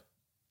way?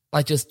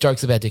 Like just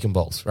jokes about dick and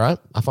balls, right?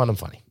 I find them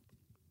funny.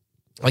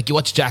 Like you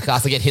watch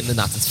Jackass, I get hit in the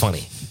nuts, it's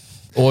funny.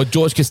 Or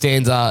George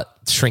Costanza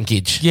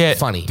shrinkage,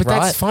 funny, but right?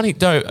 that's funny.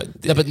 No,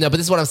 No, but this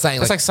is what I'm saying.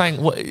 it's like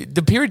saying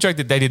the period joke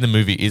that they did in the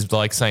movie is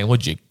like saying,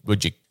 "Would you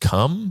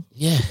come?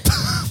 yeah,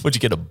 Would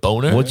you get a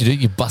boner? what'd you do?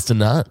 You bust a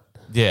nut?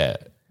 Yeah,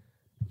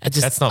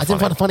 That's not I didn't funny.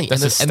 find it funny.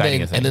 That's and, just then,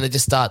 stating a and, thing. then, and then they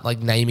just start like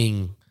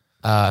naming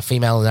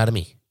female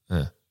anatomy,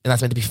 and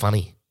that's meant to be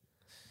funny.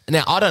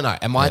 Now I don't know.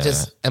 Am I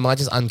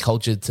just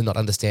uncultured to not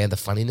understand the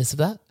funniness of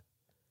that?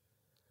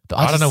 But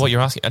I don't know what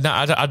you're asking. No,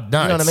 no. You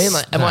know what I mean?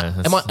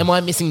 Like, am I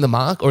missing the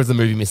mark, or has the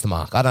movie missed the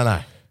mark? I don't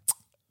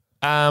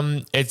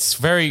know. It's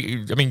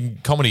very. I mean,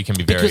 comedy can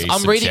be very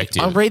Because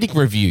subjective. I'm reading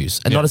reviews,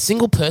 and not a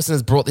single person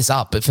has brought this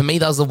up. But for me,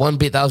 that was the one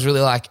bit that was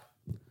really like,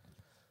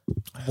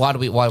 why are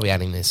we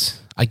adding this?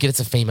 I get it's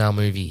a female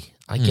movie.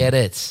 I get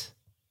it.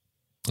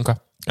 Okay.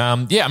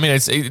 Yeah, I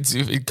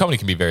mean, comedy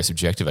can be very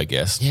subjective, I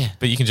guess. Yeah.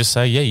 But you can just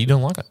say, yeah, you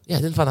don't like it. Yeah,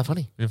 I didn't find that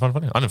funny. You didn't find it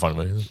funny. I didn't find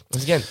it funny.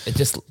 Once again, it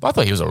just I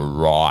thought he was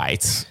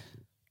alright.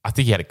 I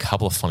think he had a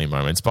couple of funny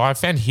moments, but I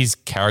found his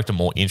character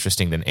more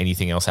interesting than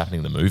anything else happening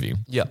in the movie.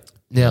 yeah.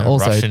 Now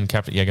also, Russian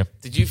captain. Yeah, go.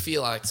 did you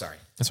feel like? Sorry,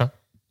 That's right.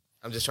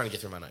 I'm just trying to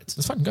get through my notes.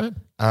 That's fine. Go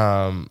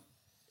ahead.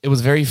 It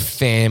was very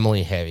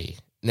family heavy.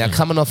 Now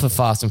coming off of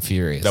Fast and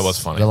Furious, That was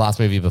funny. The last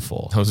movie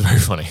before That was very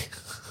funny.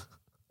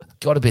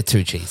 got a bit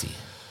too cheesy.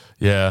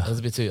 Yeah. It was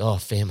a bit too,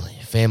 family.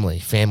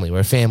 We're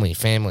a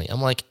family.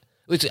 I'm like,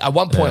 literally, at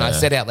one point I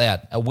said out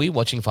loud, are we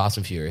watching Fast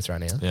and Furious right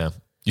now? Yeah.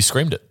 You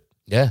screamed it.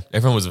 Yeah.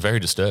 Everyone was very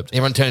disturbed.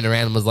 Everyone turned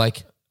around and was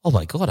like, oh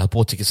my God, I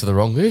bought tickets for the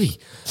wrong movie.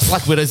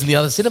 Black Widow's in the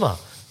other cinema.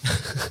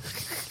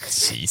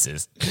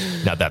 Jesus.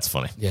 Now that's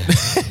funny. Yeah.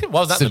 What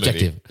was that in the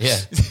Subjective. movie?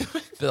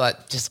 Yeah. But like,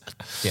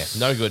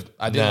 no good.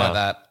 I didn't No. like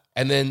that.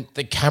 And then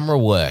the camera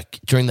work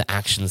during the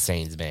action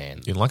scenes, man.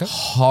 You didn't like it?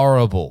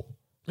 Horrible.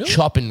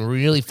 chopping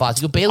really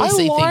fast. You could barely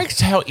see I things.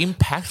 liked how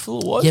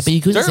impactful it was. Yeah, but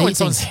you couldn't Don't see when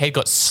someone's things. head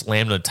got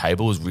slammed on a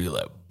table, it was really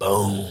like,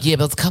 boom. Yeah,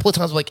 but there's a couple of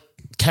times where, like,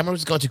 camera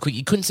was going too quick.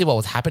 You couldn't see what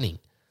was happening.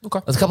 Okay.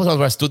 There's a couple of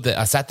times where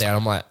I sat there and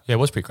I'm like, Yeah, it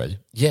was pretty crazy.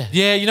 yeah.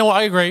 Yeah, you know what?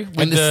 I agree.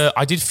 With this-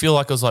 I did feel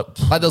like I was like,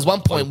 Like, there's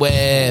one point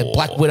where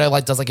Black Widow,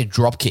 like, does, like, a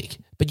drop kick.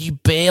 But you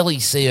barely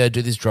see her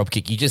do this drop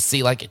kick. You just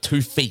see, like,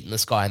 2 feet in the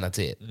sky and that's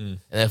it. And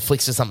then it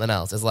flicks to something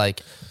else. It's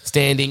like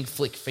standing,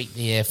 flick feet in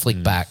the air,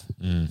 flick back.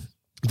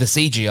 The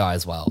CGI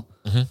as well.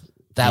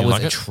 That You was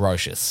like it?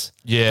 atrocious.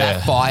 Yeah.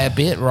 That fire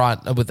bit, right,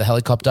 with the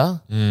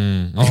helicopter.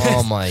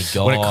 Oh, my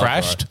God. When it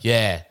crashed? bro.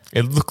 Yeah.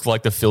 it looked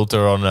like the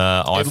filter on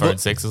iPhone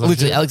 6 or something.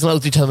 Literally, Alex and I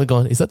looked at each other and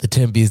going, is that the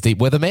 10 beers deep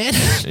weather man?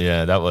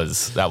 Yeah, that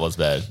was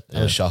bad.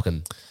 That was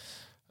shocking.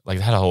 Like,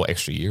 they had a whole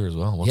extra year as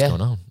well. What's Yeah.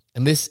 going on?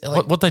 And this,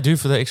 like, What they do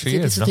for the extra see,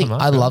 year? this is the Nothing thing.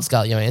 much, I man. love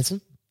Scarlett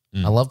Johansson.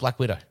 I love Black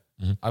Widow.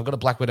 I've got a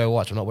Black Widow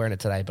watch. I'm not wearing it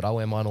today, but I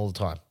wear mine all the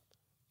time.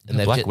 And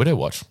they've Black just- Widow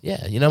watch.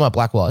 Yeah, you know my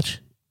black watch?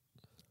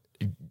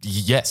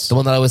 Yes. The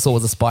one that I always thought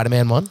was a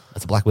Spider-Man one?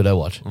 That's a Black Widow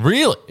watch.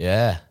 Really?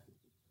 Yeah.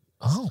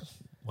 Oh,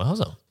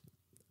 wowza.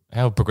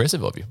 How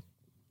progressive of you.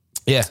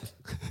 Yeah.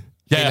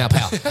 Yeah. Female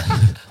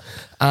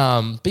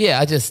power. But yeah,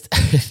 I just,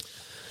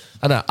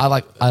 I don't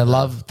know. I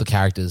love the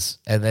characters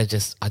and I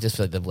just feel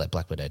like they've let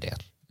Black Widow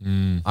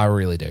down. I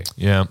really do.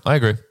 Yeah, I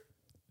agree.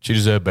 She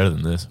deserved better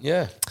than this.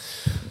 Yeah.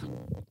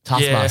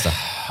 Taskmaster.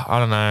 Yeah, I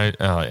don't know.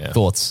 Oh, yeah.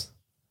 Thoughts?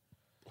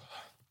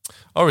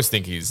 I always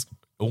think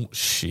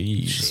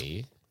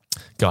she.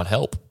 God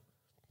help.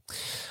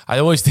 I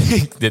always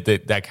think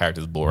that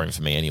character's boring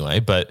for me anyway,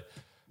 but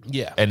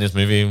Yeah. in this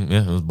movie,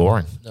 yeah, it was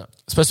boring. No.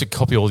 It's supposed to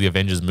copy all the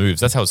Avengers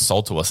moves. That's how it's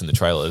sold to us in the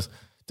trailers.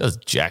 Does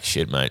jack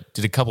shit, mate.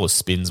 Did a couple of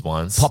spins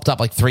once. Popped up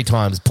like 3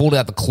 times, pulled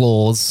out the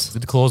claws.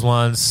 Did the claws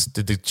once.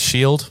 Did the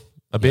shield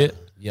a bit,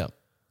 Yep.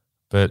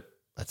 but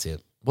That's it.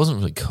 it wasn't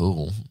really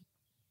cool.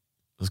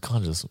 It was kind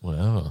of just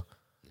whatever.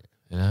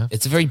 You know?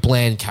 It's a very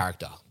bland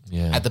character.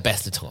 Yeah. At the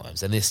best of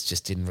times. And this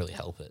just didn't really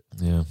help it.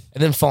 Yeah.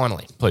 And then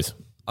finally, Please.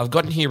 I've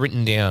gotten here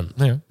written down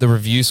Yeah. the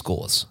review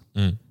scores.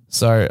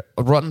 So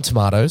Rotten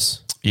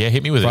Tomatoes, Yeah,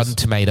 hit me with Rotten this.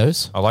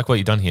 Tomatoes, I like what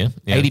you've done here.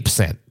 Yeah.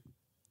 80%.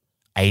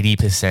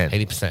 80%.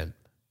 80%.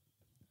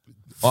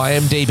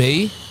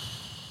 IMDb,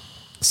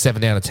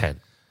 7 out of 10.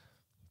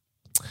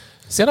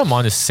 See, I don't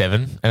mind a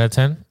 7 out of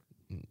 10.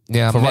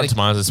 Now, For Rotten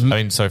Tomatoes, for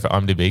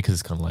IMDb, because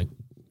it's kind of like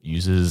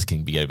users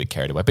can get a bit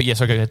carried away. But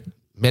yes, okay, go ahead.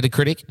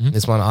 Metacritic,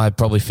 this one I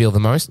probably feel the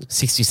most,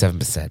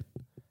 67%.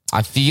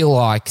 I feel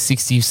like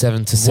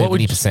 67 to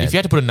 70%. If you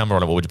had to put a number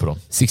on it, what would you put on?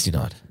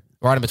 69.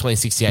 Right in between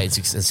 68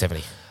 and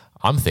 70.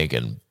 I'm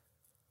thinking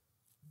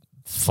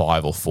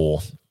 5 or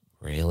 4.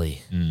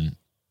 Really?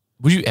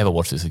 Would you ever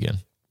watch this again?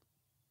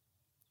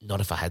 Not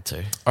if I had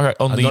to. All right,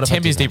 on the not if I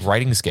 10 Beers did Deep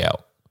rating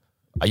scale,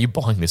 are you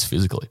buying this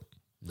physically?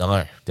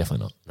 No.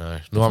 Definitely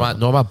not. No.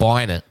 Nor am I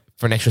buying it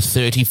for an extra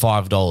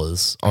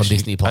 $35 on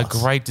Disney Plus. A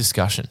great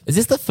discussion. Is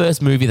this the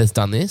first movie that's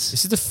done this?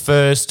 This is the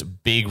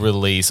first big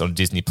release on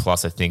Disney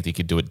Plus. I think they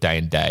could do it day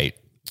and date.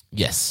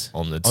 Yes.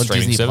 On the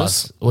streaming Disney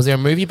service? Plus. Was there a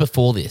movie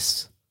before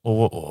this?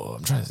 Or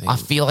I'm trying to think. I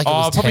feel like it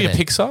was probably Tenet.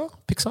 a Pixar.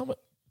 Pixar?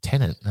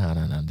 Tenet. No,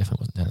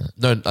 definitely wasn't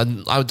Tenet.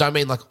 No, I don't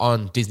mean like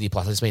on Disney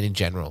Plus. I just mean in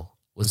general.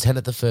 Was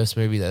Tenet the first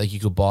movie that like you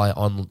could buy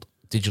on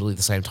digitally at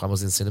the same time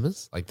as in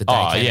cinemas? Like the day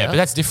Oh, it came yeah, out? but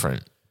that's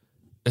different.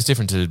 That's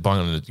different to buying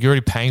on. You're already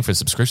paying for a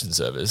subscription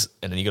service,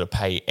 and then you got to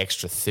pay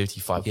extra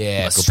 35 Yeah,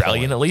 good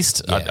Australian point. at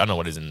least. Yeah. I don't know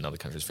what it is in other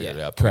countries. Figure Yeah,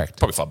 it out. correct.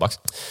 Probably $5.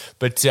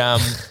 But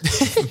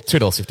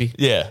 $2.50.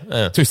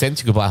 yeah, 2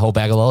 cents, you could buy a whole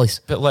bag of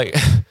lollies. but like,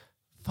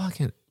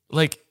 fucking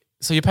like.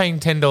 So you're paying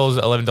 $10, $11,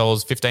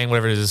 $15,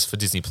 whatever it is for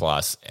Disney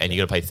Plus, and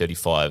you got to pay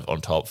 $35 on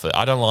top for.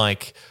 I don't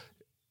like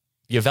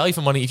your value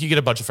for money. If you get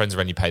a bunch of friends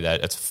around, you pay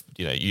that. It's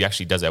you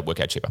actually does that work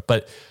out cheaper.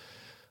 But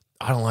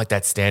I don't like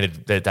that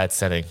standard that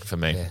setting for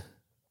me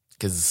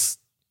because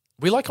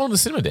we like going to the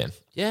cinema, Dan.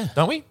 Yeah.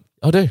 Don't we?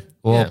 I do.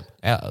 Well,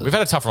 We've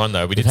had a tough run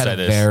though. We did we've say had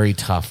a this. very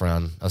tough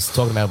run. I was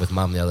talking about it with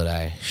Mum the other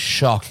day.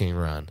 Shocking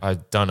run. I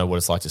don't know what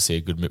it's like to see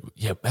a good movie.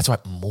 Yeah, that's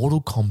right. Mortal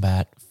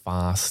Kombat,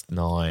 Fast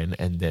 9,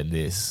 and then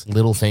this.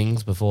 Little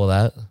things before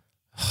that.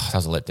 That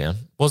was a letdown.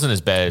 Wasn't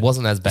as bad.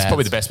 Wasn't as bad. It's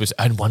probably the best.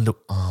 And Wonder.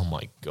 Oh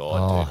my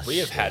god, dude. We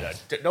have had a.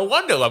 No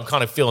wonder I'm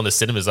kind of feeling the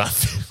cinemas up.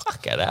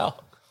 Fuck it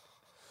out.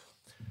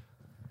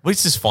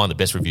 Let's just find the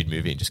best reviewed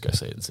movie and just go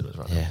see it in cinemas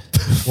right now. Yeah.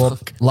 Well,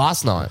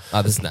 last night.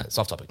 This is it's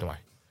off topic. Don't worry.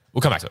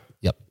 We'll come back to it.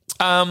 Yep.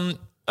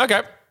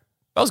 Okay.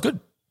 That was good.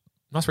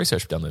 Nice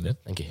research done there, Dan.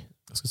 Thank you.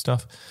 That's good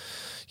stuff.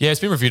 Yeah, it's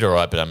been reviewed all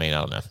right, but I mean, I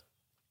don't know.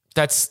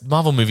 That's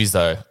Marvel movies,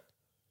 though.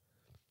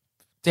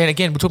 Dan,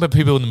 again, we're talking about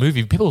people in the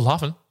movie. People were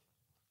laughing.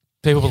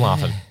 People were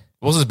laughing.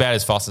 It wasn't as bad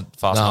as Fast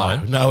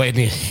 9. Nowhere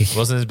near. It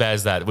wasn't as bad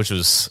as that, which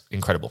was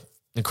incredible.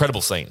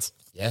 Incredible scenes.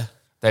 Yeah.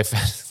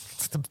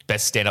 It's the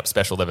best stand-up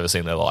special they've ever seen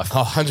in their life.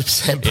 Oh,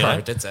 100%, bro. You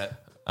know? That's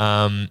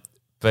it.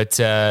 But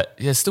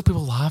yeah, still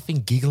people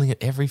laughing, giggling at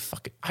every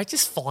fucking. I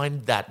just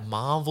find that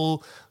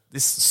Marvel,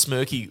 this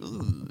smirky,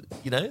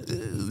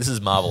 this is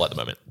Marvel at the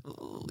moment.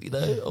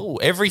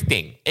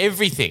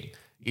 Everything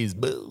is.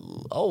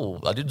 Oh,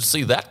 I didn't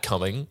see that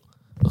coming.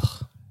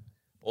 Ugh.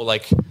 Or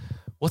like,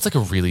 what's like a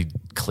really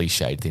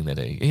cliched thing they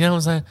do? You know what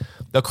I'm saying?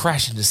 They'll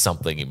crash into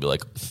something and be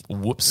like,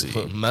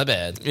 whoopsie. My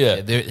bad. Yeah.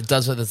 It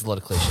does. There's a lot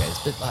of cliches,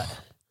 but like,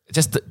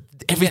 Just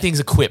everything's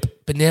a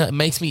quip. but now it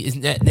makes me.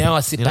 Now I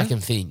sit back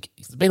and think.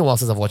 It's been a while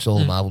since I've watched all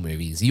the Marvel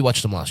movies. You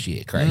watched them last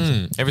year, correct?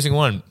 Every single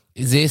one.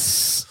 Is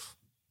this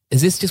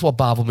just what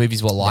Marvel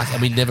movies were like,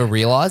 and we never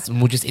realized, and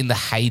we're just in the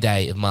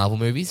heyday of Marvel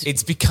movies?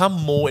 It's become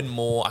more and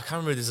more. I can't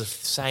remember. There's a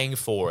saying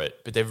for it,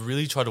 but they've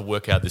really tried to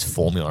work out this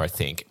formula, I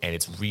think, and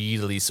it's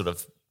really sort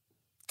of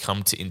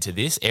come into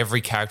this.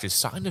 Every character is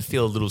starting to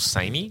feel a little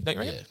samey, don't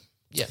you reckon?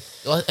 Yeah.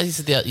 Well,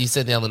 as you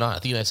said the other night, I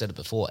think you have said it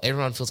before.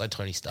 Everyone feels like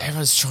Tony Stark.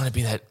 Everyone's trying to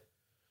be that.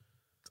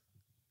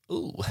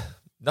 Ooh,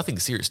 nothing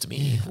serious to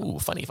me. Ooh,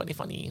 funny.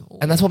 Ooh.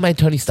 And that's what made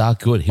Tony Stark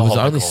good. He was Oh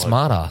the my only God.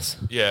 smart ass.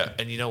 Yeah,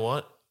 and you know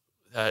what?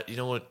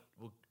 We'll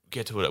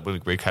get to it when we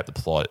recap the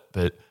plot.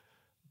 But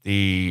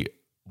the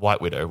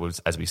White Widow was,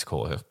 as we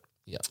call her,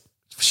 Yeah.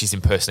 she's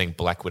impersonating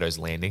Black Widow's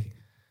landing.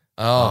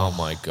 Oh,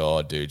 My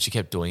God, dude. She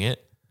kept doing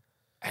it.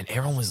 And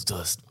everyone was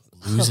just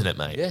losing it,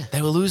 mate. Yeah.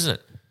 They were losing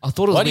it. I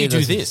thought it was Why do you weird do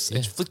as- this? yeah.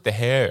 And flick the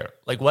hair.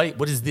 Like, wait,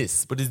 what is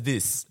this? What is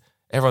this?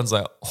 Everyone's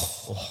like,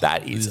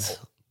 that is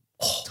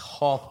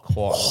top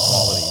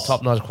quality,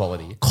 top notch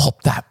quality.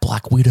 cop that,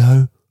 Black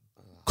Widow.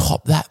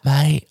 Cop that,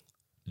 mate.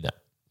 No.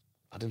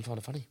 I didn't find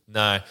it funny.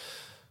 No.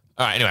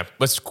 All right, anyway,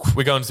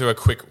 we're going through a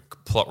quick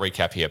plot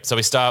recap here. So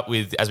we start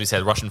with, as we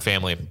said, Russian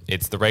family.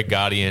 It's the Red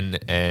Guardian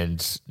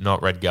and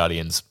not Red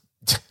Guardians.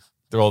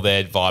 They're all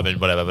there vibing,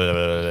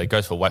 whatever. It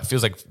goes for what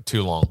feels like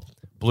too long.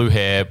 Blue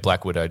hair,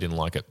 Black Widow, didn't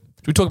like it.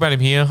 Should we talk about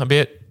him here a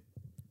bit?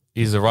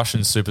 He's a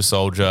Russian super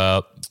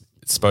soldier.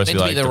 It's supposed to be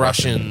like the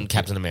Russian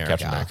Captain America.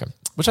 Captain America,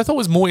 which I thought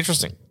was more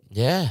interesting.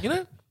 Yeah. You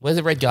know? Where's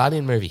the Red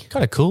Guardian movie?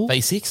 Kind of cool.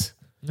 Phase 6?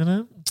 You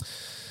know?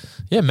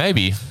 Yeah,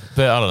 maybe.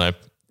 But I don't know.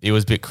 It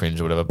was a bit cringe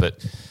or whatever.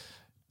 But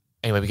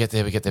anyway, we get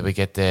there.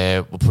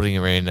 We're putting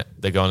her in.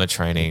 They go on the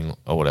training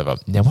or whatever.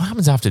 Now, what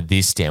happens after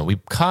this, Dan? We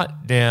cut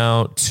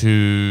now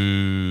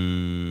to...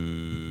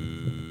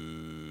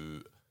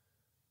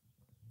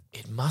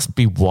 It must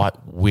be White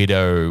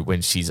Widow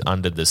when she's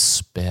under the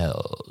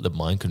spell, the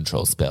mind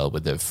control spell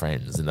with her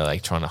friends. And they're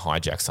like trying to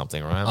hijack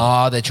something, right?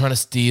 Oh, they're trying to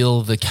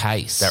steal the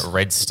case. That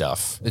red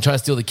stuff. They're trying to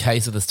steal the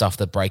case of the stuff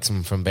that breaks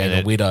them from being And a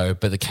then- widow,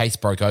 but the case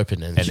broke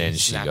open and And then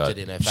she snapped got it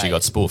in her face. she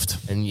got spoofed.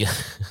 And yeah,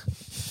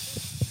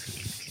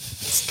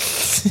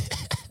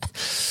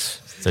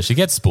 So she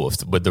gets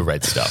spoofed with the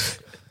red stuff.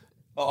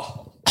 and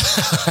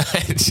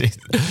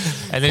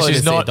then Probably she's to see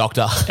a not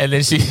doctor. And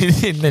then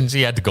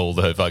she had to call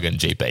her fucking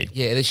GP.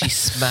 yeah. And then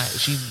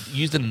she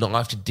used a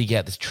knife to dig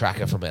out this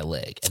tracker from her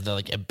leg, and they're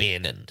like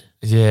abandoned.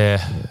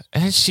 Yeah,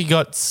 and then she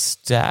got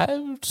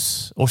stabbed,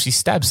 or she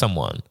stabbed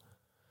someone.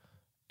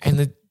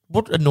 And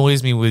what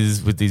annoys me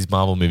with these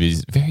Marvel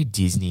movies, very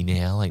Disney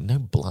now, like no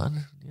blood.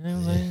 You know what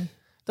I'm saying?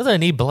 Doesn't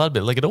need blood,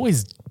 but like it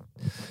always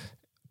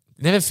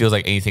never feels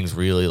like anything's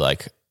really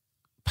like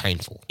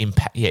Painful.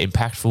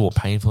 impactful or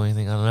painful or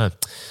anything. I don't know.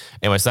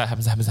 Anyway, so that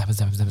happens.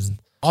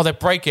 Oh, they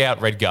break out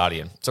Red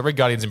Guardian. So Red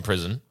Guardian's in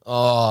prison.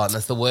 Oh, and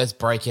that's the worst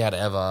breakout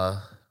ever.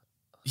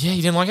 Yeah,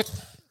 you didn't like it?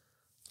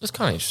 It was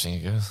kind of interesting, I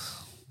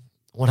guess.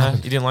 What No,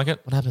 happened? you didn't like it?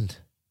 What happened?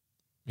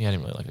 Yeah, I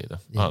didn't really like it either.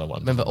 I don't know why.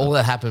 Remember, all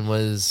that happened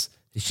was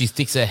she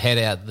sticks her head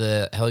out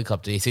the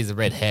helicopter. He sees the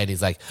red head.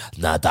 He's like,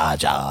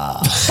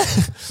 Natasha.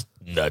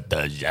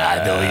 Natasha,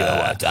 I know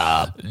you what's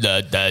up.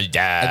 Natasha.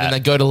 And then they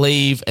go to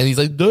leave, and he's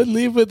like, "Don't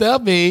leave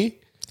without me."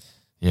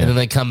 Yeah. And then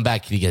they come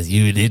back, and he goes,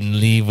 "You didn't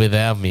leave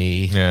without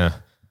me." Yeah.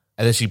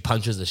 And then she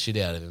punches the shit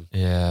out of him.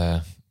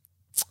 Yeah.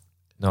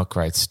 Not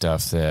great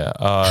stuff there.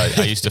 I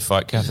used to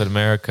fight Captain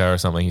America or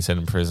something, he said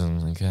in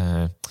prison.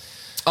 Okay.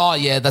 Oh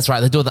yeah, that's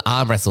right. They're doing the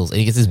arm wrestles, and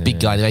he gets this big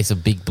guy. And he makes a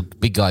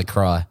big guy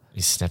cry.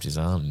 He snapped his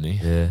arm, didn't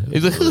he? Yeah,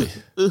 he's like,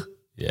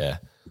 Yeah.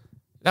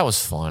 That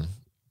was fine.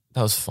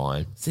 That was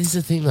fine. So this is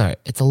the thing, though.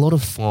 It's a lot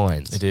of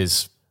fines. It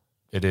is.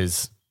 It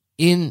is.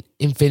 In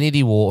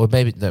Infinity War, or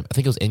maybe no, I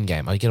think it was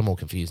Endgame. I get them all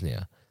confused now.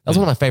 That was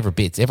one of my favorite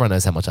bits. Everyone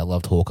knows how much I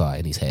loved Hawkeye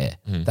and his hair.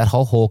 That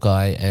whole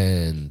Hawkeye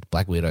and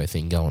Black Widow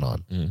thing going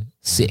on.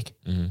 Sick.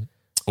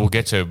 We'll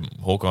get to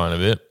Hawkeye in a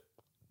bit.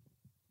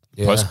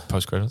 Yeah.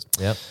 Post credits.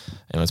 Yep.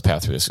 And let's power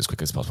through this as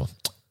quickly as possible.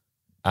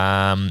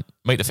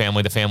 Meet the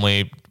family. The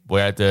family, we're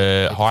at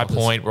the high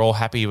point. We're all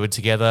happy we're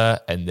together.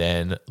 And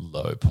then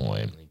low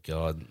point.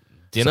 God.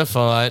 Dinner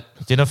fight.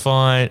 Dinner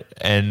fight.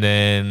 And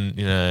then,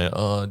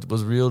 it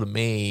was real to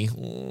me.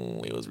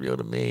 It was real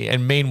to me.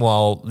 And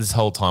meanwhile, this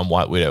whole time,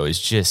 White Widow is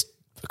just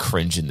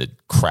cringing the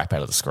crap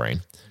out of the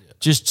screen.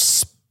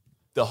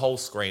 The whole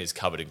screen is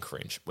covered in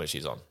cringe where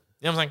she's on.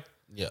 You know what I'm saying?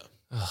 Yeah.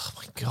 Oh,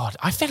 my God.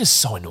 I found it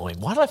so annoying.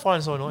 Why did I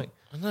find it so annoying?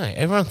 I know.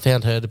 Everyone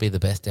found her to be the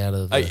best out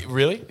of the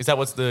Really? Is that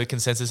what's the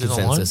consensus is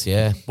online? consensus.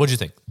 Yeah. What do you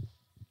think?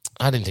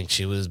 I didn't think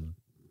she was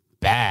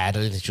bad. I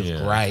didn't think she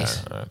was great.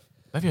 Okay, all right.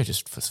 Maybe I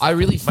just... I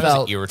really maybe it was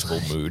felt- an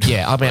irritable mood.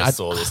 Yeah, I mean, when I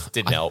saw this. It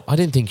didn't help. I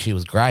didn't think she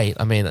was great.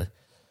 I mean,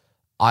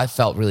 I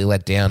felt really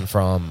let down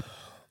from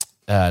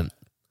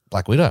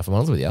Black Widow, if I'm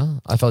honest with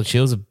you. I felt she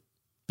was a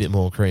bit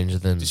more cringe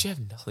than... Did she have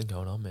nothing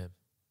going on, man?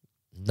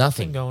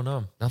 Nothing. going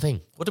on?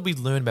 Nothing. What did we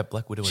learn about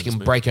Black Widow? She in this can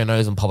movie? break her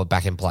nose and pop it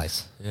back in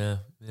place. Yeah.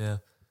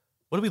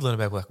 What did we learn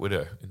about Black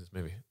Widow in this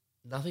movie?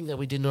 Nothing that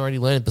we didn't already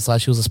learn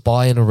besides she was a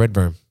spy in a red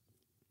room.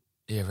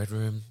 Yeah, Red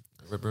Room.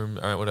 All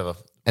right, whatever.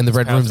 And the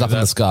red Power room's through up in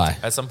that. the sky.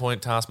 At some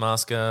point,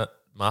 Taskmaster.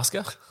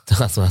 Masker?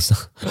 That's my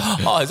stuff.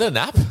 Oh, is that an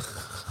app?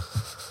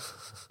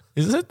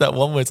 Is it that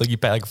one where it's like you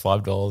pay like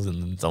 $5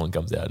 and then someone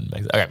comes out and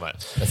makes it? Okay, mate.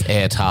 That's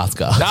Air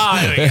Tasker. Ah,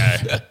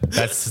 there we go.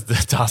 That's the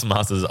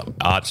Taskmaster's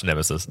arch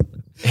nemesis.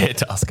 Air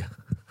Tasker.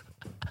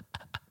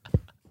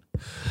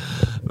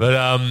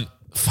 But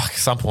fuck, at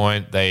some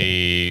point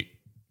they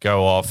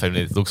go off and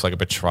it looks like a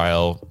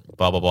betrayal.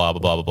 Blah blah blah blah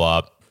blah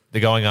blah.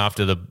 They're going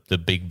after the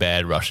big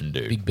bad Russian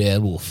dude, Big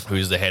bad wolf.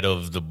 who's the head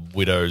of the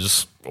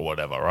widows or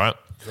whatever, right?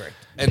 Correct.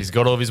 And he's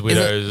got all of his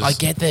widows. I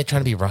get they're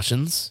trying to be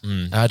Russians.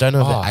 I don't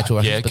know if they're actual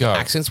Russians, yeah, but go. the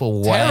accents were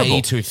way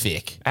Terrible. too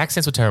thick.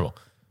 Accents were terrible.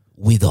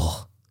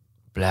 Widow.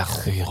 Black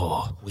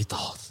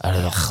Widows. A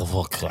A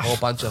whole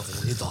bunch of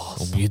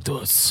widows.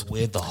 widows.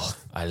 Widows.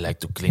 I like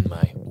to clean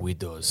my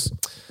widows.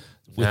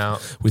 Now,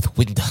 With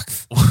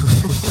Windex.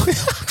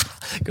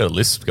 got a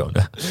list going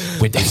now.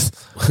 Windows.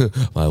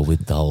 My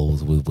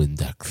widows with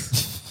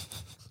Windex.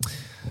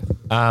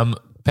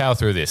 Power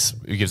through this.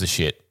 Who gives a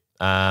shit?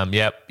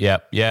 Yep.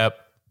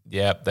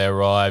 They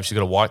arrive. She's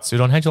got a white suit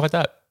on. How'd you like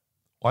that?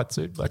 White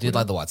suit? I did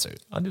like the white suit.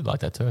 I did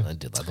like that too. I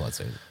did like the white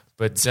suit.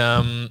 But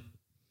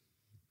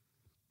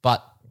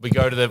But we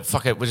go to the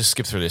fuck it. We'll just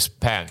skip through this.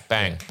 Bang,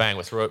 bang, bang.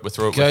 We're through it. We're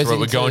Goes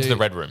going to into- the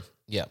red room.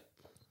 yeah.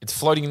 It's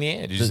floating in the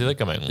air. Did you see that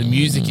coming? The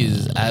music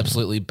is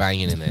absolutely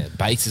banging in there.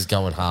 Bass is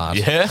going hard.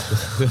 Yeah.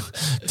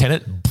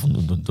 Tenet.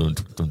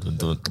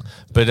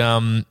 But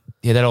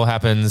yeah, that all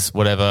happens.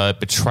 Whatever.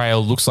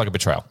 Betrayal looks like a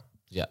betrayal.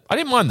 Yeah. I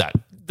didn't mind that.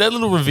 That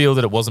little reveal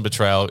that it wasn't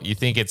betrayal. You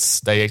think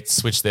they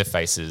switched their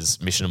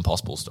faces, Mission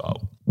Impossible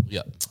style.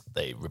 Yeah.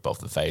 They rip off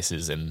the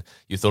faces, and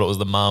you thought it was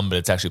the mum, but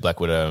it's actually Black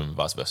Widow, and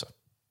vice versa.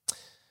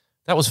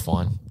 That was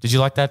fine. Did you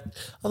like that?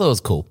 I thought it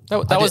was cool.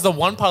 That was the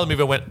one part of the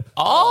movie I went,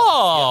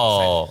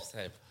 oh,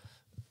 Same.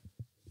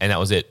 and that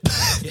was it.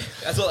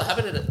 That's what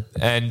happened in it.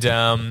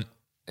 And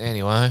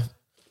anyway,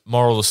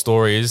 moral of the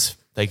story is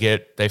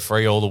they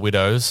free all the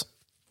widows,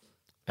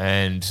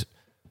 and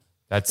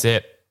that's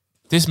it.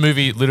 This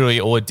movie, literally,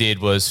 all it did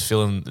was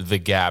fill in the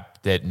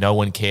gap that no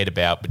one cared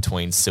about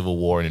between Civil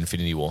War and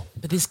Infinity War.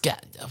 But this guy,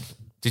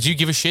 Did you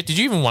give a shit? Did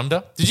you even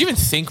wonder? Did you even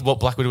think what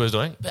Black Widow was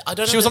doing? I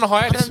don't. She was on a I don't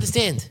hiatus.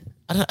 understand.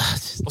 I don't.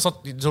 What's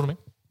not? You talking to me?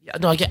 Yeah,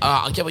 no, I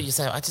get what you're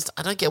saying.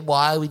 I don't get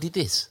why we did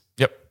this.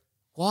 Yep.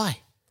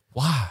 Why?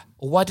 Why?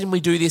 Or why didn't we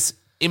do this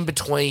in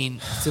between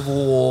Civil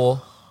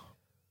War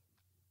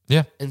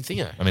Yeah. and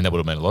Thingo? I mean, that would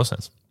have made a lot of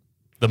sense.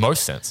 The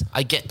most sense.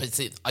 I get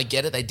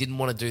it. They didn't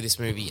want to do this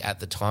movie at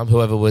the time.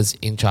 Whoever was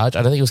in charge,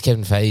 I don't think it was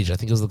Kevin Feige. I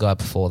think it was the guy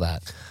before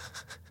that.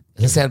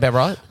 Does that sound about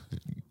right?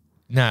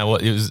 No, well,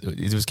 it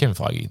was Kevin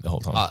Feige the whole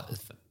time.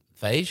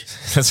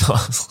 Feige. That's what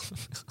I was.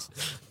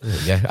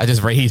 There you go. I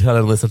just read. I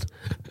don't listen.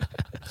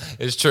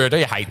 It's true. Don't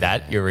you hate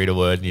that? You read a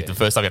word and the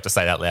first time you have to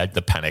say it out loud,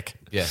 the panic.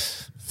 Yeah.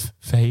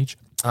 Phage.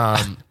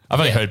 I've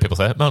only yeah. heard people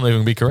say it. Might not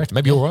even be correct.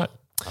 Maybe you're right.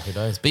 Who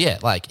knows? But yeah,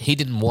 like he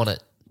didn't want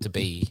it to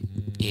be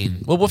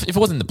in. Well, if it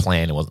wasn't the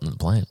plan, it wasn't the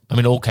plan. I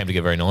mean, it all came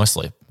together very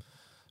nicely.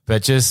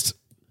 But just,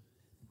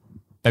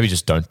 maybe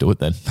just don't do it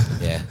then.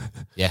 Yeah.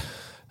 Yeah.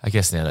 I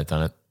guess now they've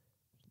done it.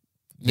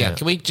 Yeah. Yeah.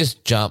 Can we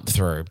just jump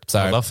through? So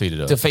I'd love for you to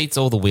do it. defeats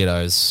all the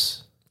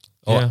widows,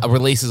 or Yeah.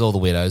 releases all the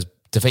widows,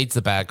 defeats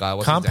the bad guy.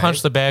 What's Can't his name?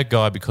 punch the bad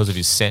guy because of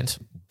his scent.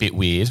 Bit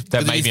weird. That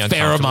Because made of me his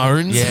uncomfortable.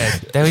 pheromones? Yeah.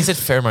 Then he said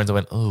pheromones. I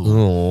went,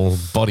 oh,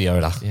 body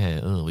odor. yeah,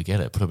 oh, we get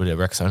it. Put a bit of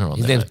Rexona on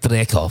His there. name's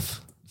Drekov.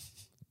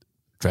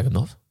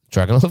 Dragonov?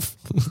 Dragonov?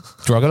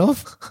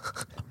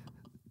 Dragonov?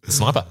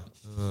 Sniper.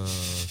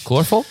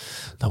 Chlorophyll?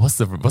 No, what's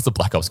the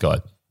Black Ops guy?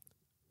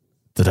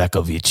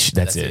 Dragovich.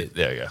 That's it.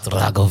 There we go.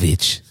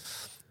 Dragovich.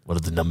 What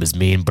do the numbers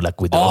mean? Black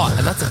Widow. Oh,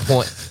 and that's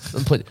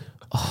the point.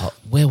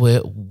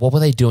 What were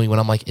they doing when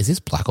I'm like, is this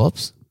Black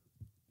Ops?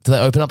 Did they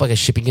open up like a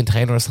shipping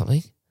container or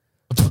something?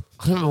 I don't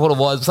remember what it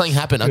was. Something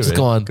happened. I'm just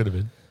going. Could have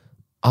been.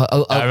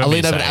 I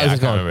leaned over to Alex and I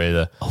can't going, remember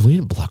either. are we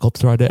in Black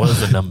Ops right now? What does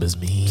the numbers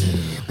mean?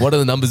 What do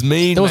the numbers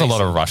mean? There was a Mason?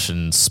 lot of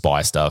Russian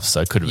spy stuff, so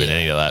it could have been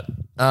any of that.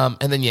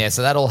 And then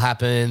so that all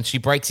happened. She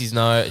breaks his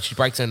nose. She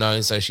breaks her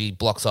nose, so she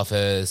blocks off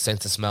her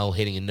sense of smell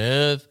hitting a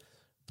nerve.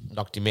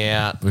 Knocked him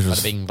out. Which was-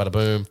 Bada bing, bada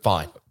boom.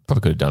 Fine.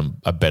 Probably could have done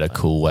a better,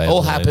 cool way. All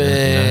of happened.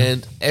 doing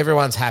it,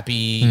 Everyone's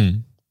happy.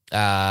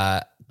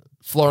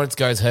 Florence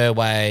goes her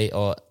way,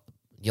 or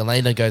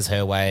Yelena goes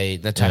her way.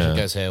 Natasha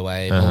goes her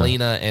way.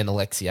 Melina and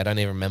Alexei. I don't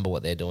even remember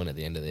what they're doing at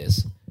the end of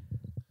this.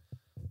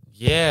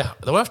 Yeah,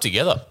 they went off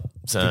together.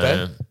 So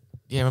Did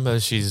yeah, remember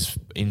she's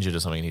injured or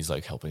something, and he's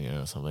like helping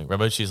her or something.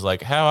 Remember she's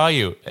like, "How are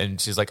you?"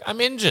 And she's like, "I'm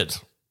injured,"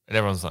 and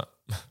everyone's like,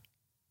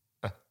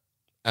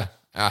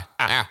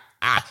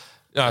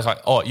 No, it's like,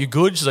 "Oh, you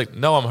good?" She's like,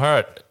 "No, I'm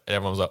hurt," and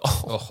everyone's like,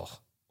 "Oh."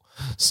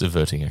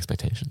 Subverting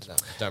expectations. No,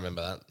 don't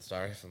remember that.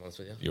 Sorry if I'm honest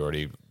with you. You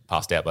already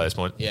passed out by this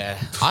point. Yeah.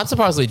 I'm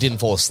surprised he didn't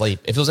fall asleep.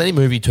 If there was any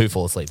movie to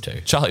fall asleep to.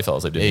 Charlie fell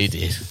asleep, didn't he?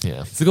 He did.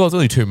 Yeah. It's like, oh, it's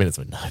only 2 minutes.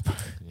 But no, bro.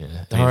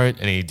 Yeah. Don't.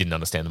 And he didn't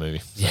understand the movie.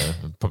 So Yeah.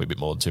 probably a bit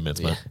more than 2 minutes,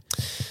 mate.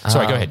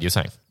 Sorry, go ahead. You're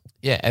saying.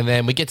 Yeah, and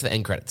then we get to the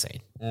end credit scene.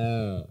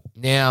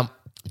 Now,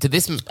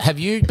 have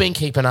you been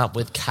keeping up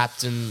with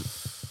Captain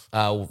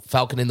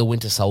Falcon and the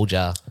Winter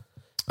Soldier?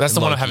 That's the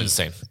one I Loki. haven't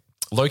seen.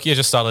 Loki, I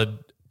just started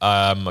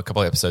a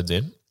couple of episodes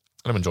in, and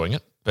I'm enjoying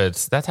it. But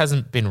that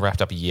hasn't been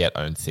wrapped up yet,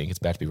 I don't think. It's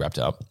about to be wrapped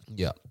up.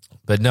 Yeah.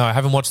 But no, I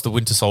haven't watched the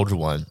Winter Soldier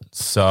one.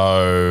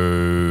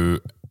 So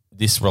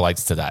this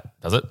relates to that,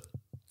 does it?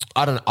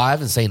 I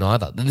haven't seen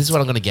either. This is what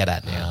I'm going to get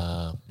at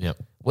now. Yep.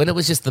 When it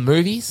was just the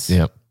movies,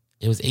 Yep.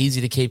 it was easy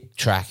to keep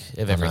track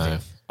of everything. No,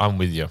 I'm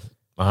with you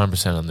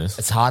 100% on this.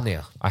 It's hard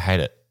now. I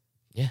hate it.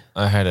 Yeah.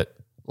 I hate it.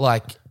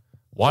 Like,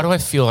 Why do I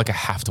feel like I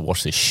have to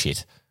watch this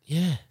shit?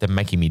 yeah. They're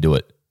making me do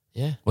it.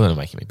 Yeah. Well, they're not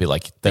making me, but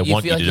like they You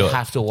want feel you to like do you it.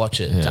 have to watch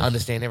it to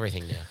understand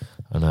everything now.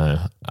 I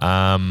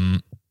know.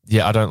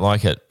 Yeah, I don't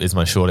like it. Is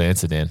my short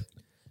answer, Dan.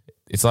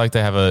 It's like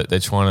they're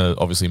trying to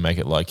obviously make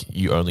it like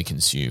you only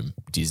consume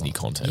Disney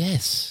content.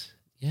 Yes.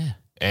 Yeah.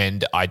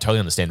 And I totally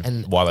understand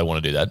And why they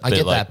want to do that. I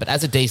get that, but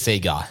as a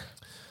DC guy,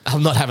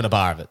 I'm not having a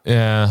bar of it.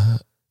 Yeah.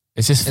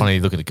 It's just funny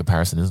to look at the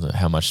comparison, isn't it?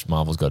 How much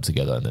Marvel's got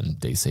together and then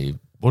DC.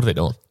 What are they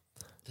doing?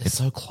 They're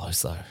so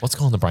close, though. What's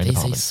going on in the brain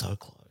department? DC's so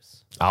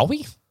close. Are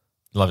we?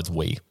 Love it's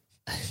we.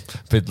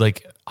 But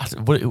like,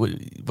 what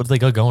do they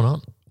got going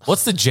on?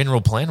 What's the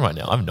general plan right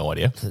now? I have no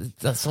idea.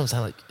 That's what I'm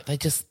saying.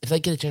 Like, if they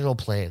get a general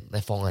plan,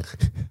 they're fine.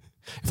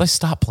 If they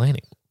start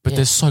planning, but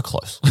they're so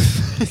close.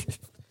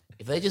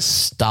 If they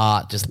just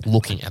start just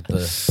looking at the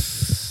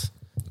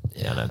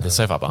Yeah, no, they're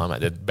so far behind, mate.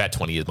 They're about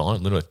 20 years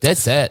behind, literally. dead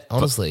set,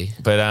 honestly.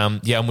 But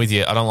yeah, I'm with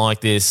you. I don't like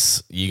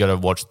this. You got to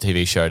watch the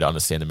TV show to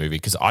understand the movie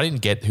because I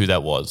didn't get who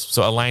that was.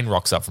 So Elaine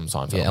rocks up from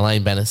Seinfeld. Yeah,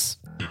 Elaine Bennis.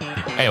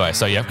 Anyway,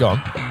 so yeah, go on.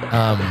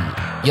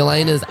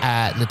 Yelena's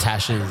at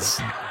Natasha's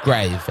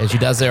grave, and she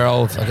does their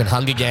old fucking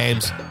Hunger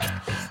Games.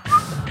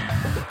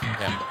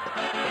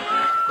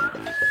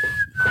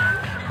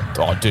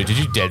 Oh, dude, did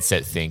you dead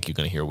set think you're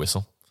going to hear a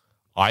whistle?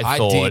 I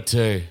thought did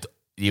too.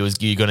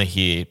 you're going to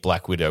hear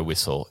Black Widow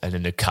whistle and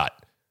then the cut.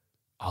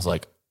 I was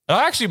like,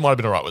 I actually might have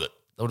been all right with it.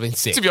 That would have been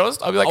sick. To be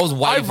honest, I'd be like, I was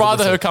waiting I'd for the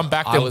rather her whistle. come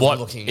back I than was what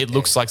looking- it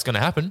looks like is going to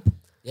happen.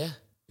 Yeah.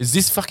 Is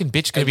this fucking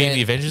bitch going to be in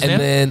the Avengers and now?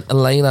 then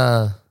Elaine,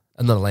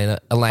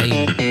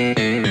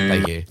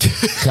 thank you,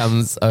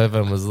 comes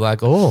over and was like,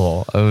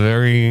 oh, a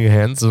very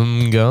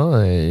handsome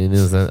guy. And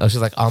she's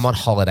like, I'm on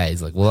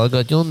holidays. Like, well, I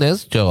got your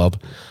next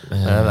job.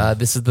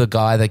 This is the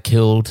guy that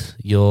killed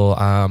your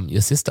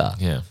sister.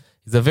 Yeah.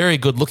 He's a very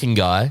good looking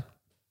guy.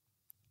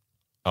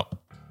 Oh.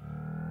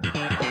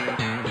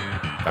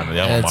 The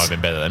other one might have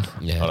been better then.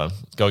 Yeah. Hold on.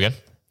 Go again.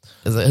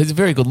 He's a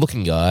very good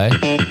looking guy.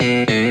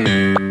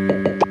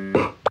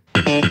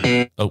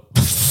 Oh.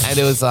 And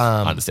it was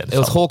understand the it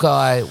was trouble.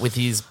 Hawkeye with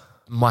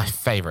my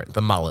favorite,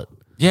 the mullet.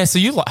 Yeah, so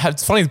you like,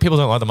 it's funny that people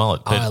don't like the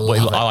mullet. But I love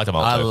it. I like the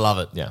mullet I too. love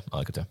it. Yeah, I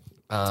like it too.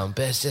 But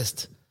it's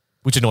just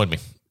Which annoyed me.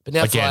 but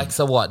now it's Again, like,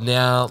 so what?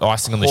 Now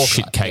icing on the Hawkeye-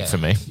 shit cake yeah. for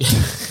me.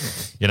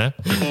 You know?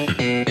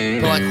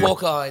 But like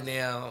Hawkeye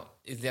now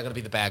is now going to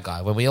be the bad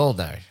guy when we all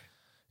know.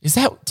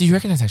 Do you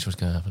reckon that's actually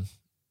what's going to happen?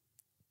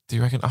 Do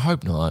you reckon? I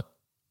hope not.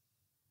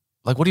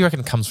 Like, what do you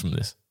reckon comes from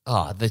this?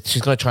 Oh, that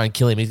she's going to try and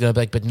kill him. He's going to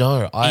be like, but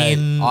no,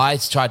 I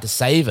tried to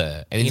save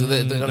her. And he's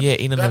In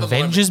gonna, an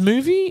Avengers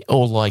movie?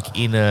 Or like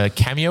in a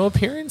cameo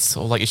appearance?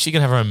 Or like, is she going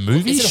to have her own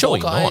movie?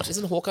 Surely not.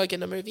 Isn't Hawkeye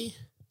getting a movie?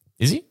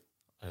 Is he?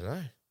 I don't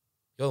know.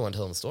 You're the one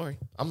telling the story.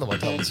 I'm the one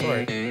telling the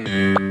story.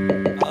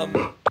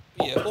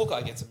 Yeah, if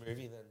Hawkeye gets a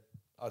movie,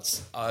 then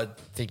I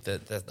think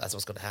that's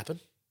what's going to happen.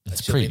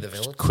 It's She'll be pretty the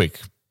villain. quick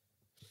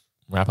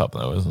wrap up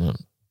though, isn't it?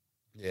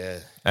 Yeah.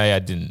 Hey, I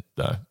didn't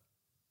though.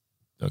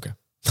 Okay.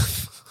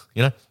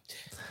 You know?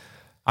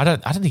 I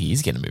don't think he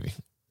is getting a movie.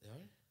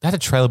 They had a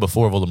trailer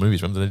before of all the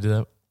movies. Remember they did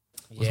that?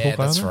 Was Yeah,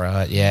 Hawkeye that's on there?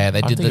 right. Yeah, they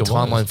I did think the it was.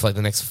 timeline for like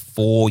the next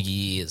 4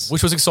 years.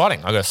 Which was exciting,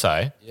 I gotta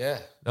say. Yeah.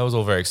 That was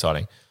all very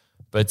exciting.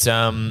 But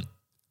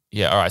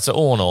yeah, all right. So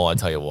all in all, I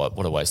tell you what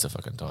a waste of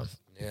fucking time.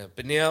 Yeah.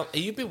 But now, are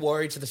you a bit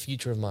worried for the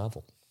future of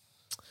Marvel?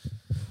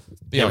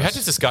 Yeah, we had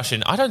this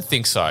discussion. I don't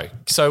think so.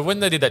 So when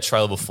they did that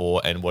trailer before,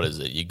 and what is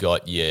it? You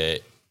got your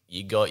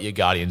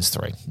Guardians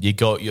 3. You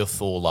got your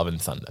Thor: Love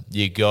and Thunder.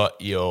 You got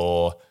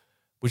your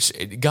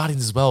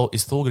Guardians as well.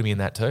 Is Thor going to be in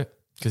that too?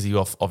 Because he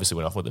obviously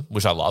went off with them,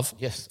 which I love.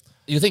 Yes.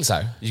 You think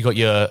so? You got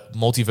your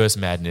Multiverse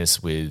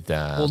Madness with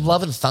Well,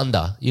 Love and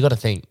Thunder, you got to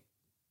think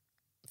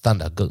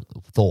Thunder, good,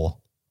 Thor.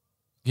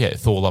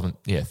 Thor: Love and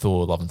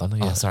Thunder.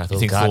 Yeah, sorry, I You thought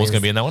think Thor's Guardians.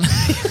 going to be in that one?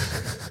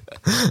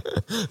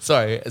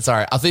 Sorry. I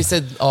thought you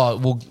said,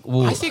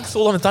 we'll I think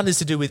Thor: Love and Thunder is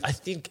to do with. I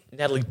think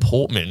Natalie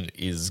Portman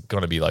is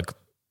going to be like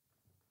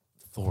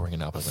Thoring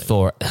it up. I think.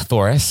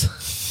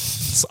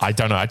 Thoris. I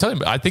don't know.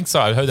 I think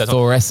so. I heard that.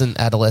 Fluorescent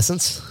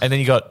adolescence. And then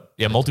you got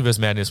Multiverse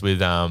Madness with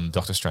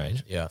Doctor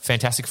Strange. Yeah.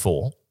 Fantastic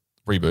Four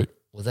reboot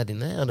Was that in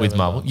there? I don't with remember.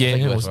 Marvel. I'll Yeah,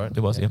 take your it word was. for It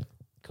was. Yeah.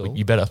 Cool.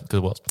 You better because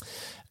it was.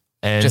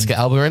 And Jessica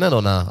Alba in it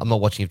or nah? I'm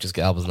not watching if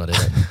Jessica Alba's not in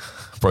it.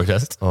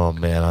 protest. Oh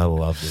man, I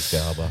love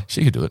Jessica Alba.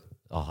 She could do it.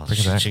 Oh, Bring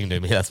it back. she can do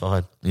me. That's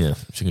fine. Yeah,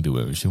 she can do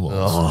whatever she wants.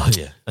 Oh,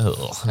 yeah.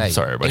 Oh, Hey,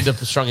 sorry, everybody.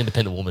 Strong,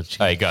 independent woman. She,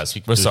 Hey, guys,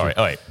 can we're do sorry.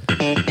 Oh, wait.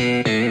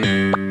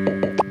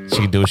 She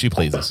can do as she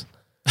pleases.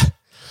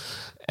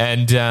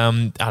 And I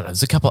don't know,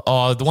 there's a couple.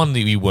 Oh, the one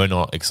that we were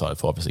not excited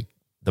for, obviously,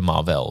 the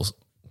Marvels.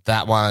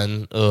 That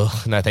one, no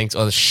thanks.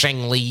 Or the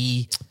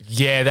Shang-Li.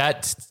 Yeah,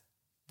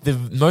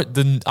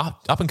 the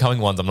up and coming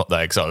ones I'm not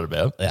that excited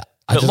about. Yeah.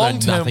 I just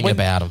know nothing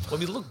about them. When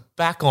we look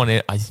back on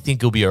it, I think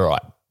it'll be all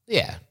right.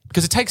 Yeah.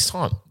 Because it takes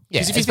time.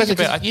 Yeah, Because if you think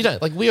especially about 'cause you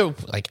don't like we're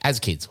like as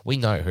kids, we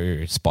know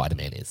who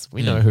Spider-Man is.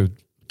 We know who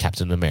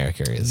Captain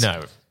America is.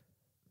 No,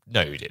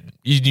 you didn't.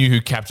 You knew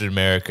who Captain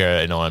America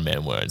and Iron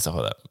Man were and stuff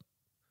like that.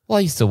 Well,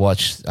 I used to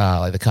watch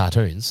like the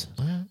cartoons.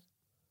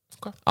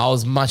 Okay. I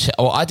was much.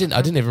 Oh, I didn't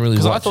even really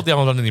Because watch. I thought I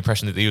was under the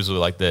impression that these were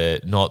like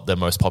not the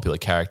most popular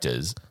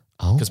characters.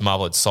 Oh. Because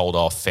Marvel had sold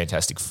off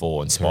Fantastic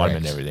Four and Spider-Man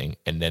and Correct. everything.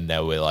 And then they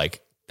were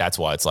like, that's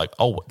why it's like,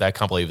 oh, they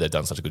can't believe they've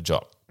done such a good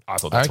job. I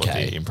thought that's what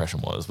Okay. the impression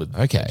was.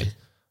 Okay.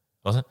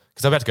 Wasn't it?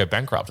 Because they're about to go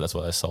bankrupt. That's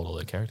why they sold all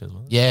their characters,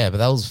 wasn't it? Yeah, but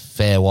that was a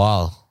fair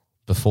while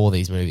before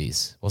these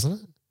movies,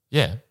 wasn't it?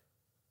 Yeah.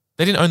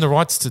 They didn't own the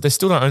rights to, they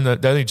still don't own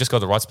they only just got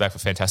the rights back for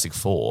Fantastic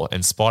Four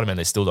and Spider-Man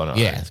they still don't own.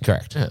 Yeah,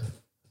 correct. Yeah.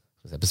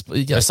 Yeah,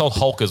 They sold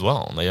Hulk as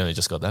well and they only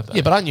just got that back.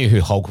 yeah, but I knew who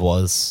Hulk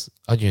was.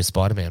 I knew who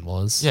Spider-Man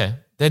was. Yeah.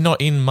 They're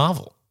not in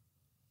Marvel.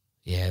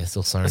 Yeah, they're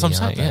still Sony. That's what I'm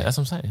saying. aren't they? Yeah, that's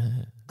what I'm saying.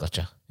 Yeah.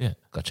 Gotcha. Yeah.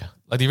 Gotcha.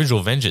 Like the original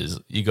Avengers,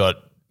 you got,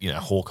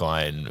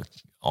 Hawkeye and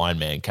Iron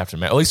Man, Captain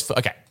America. At least,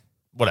 okay,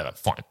 whatever,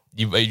 fine.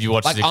 You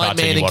watched Like the Iron cartoon,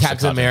 Man you and watched the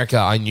Captain cartoon. America,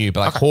 I knew, but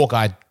like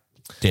Hawkeye,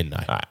 didn't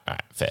know. All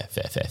right. Fair.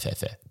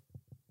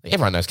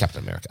 Everyone knows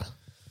Captain America.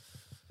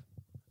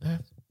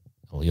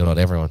 Well, you're not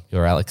everyone.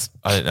 You're Alex.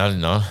 I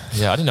didn't know.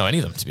 Yeah, I didn't know any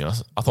of them, to be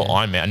honest. I thought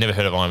Iron Man, I never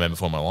heard of Iron Man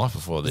before in my life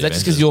before. Is that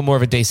just because you're more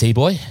of a DC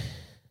boy?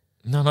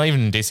 No, not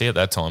even in DC at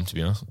that time, to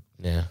be honest.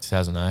 Yeah.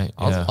 2008.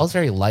 I was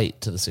very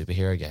late to the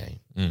superhero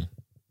game.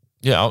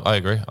 Yeah, I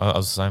agree. I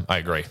was the same. I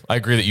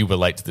agree that you were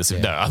late to this.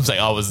 No, I'm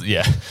saying I was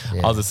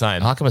the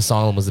same. Arkham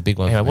Asylum was the big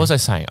one. Yeah, for what me. was I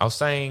saying? I was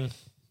saying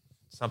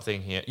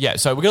something here. Yeah,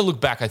 so we're going to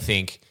look back, I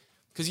think,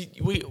 because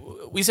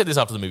we said this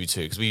after the movie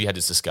too, because we had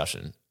this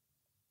discussion.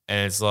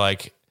 And it's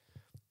like,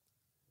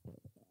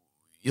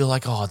 you're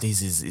like, oh,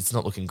 it's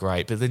not looking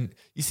great. But then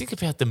you think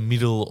about the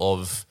middle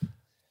of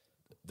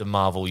the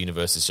Marvel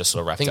universe is just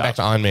sort of wrapped Think up. back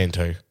to Iron Man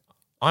 2.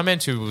 Iron Man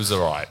 2 was all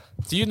right.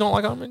 Do you not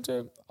like Iron Man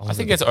 2? I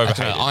think it's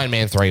overhated. Iron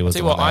Man 3 was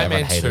Tell the you one what, I Iron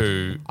Man hated.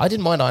 2, I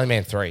didn't mind Iron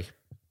Man 3.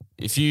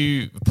 if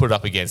you put it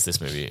up against this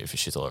movie, if it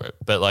shits all over it.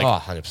 But like, Oh,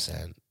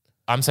 100%.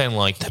 I'm saying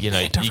like, you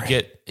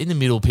get in the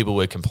middle, people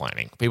were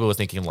complaining. People were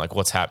thinking like,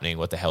 what's happening?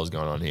 What the hell's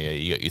going on here?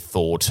 You got your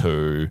Thor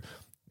 2.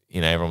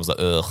 Everyone was like,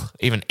 ugh.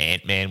 Even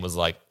Ant-Man was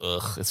like,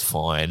 ugh, it's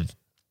fine.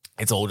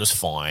 It's all just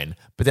fine.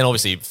 But then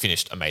obviously it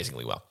finished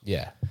amazingly well.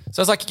 Yeah.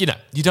 So it's like, you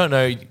don't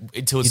know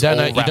until it's You don't all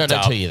know. You wrapped don't know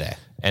up, until you're there.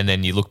 and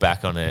then you look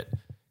back on it.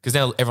 Because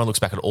now everyone looks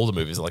back at all the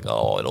movies like,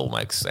 oh, it all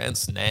makes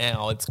sense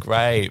now. It's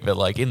great. But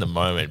like in the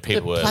moment,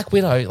 people were... Black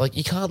Widow, like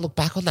you can't look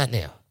back on that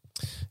now.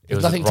 It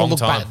was Nothing the to wrong look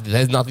time. back.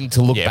 There's nothing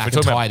to look Yeah, back if we're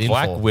and talking tie about it in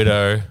Black for.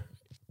 Widow,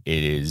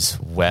 it is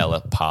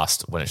well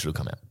past when it should have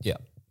come out. Yeah.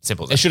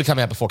 Simple as It that. should have come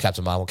out before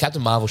Captain Marvel.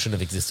 Captain Marvel shouldn't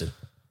have existed.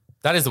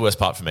 That is the worst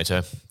part for me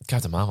too.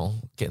 Captain Marvel,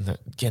 getting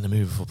the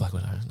movie before Black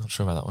Widow. Not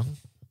sure about that one.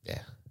 Yeah.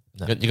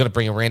 You got to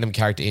bring a random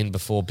character in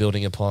before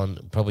building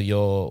upon probably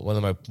one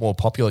of the more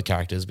popular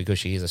characters because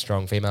she is a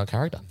strong female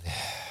character.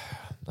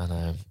 I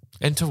know.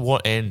 And to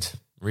what end,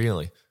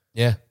 really?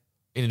 Yeah.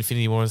 In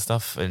Infinity War and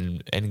stuff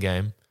and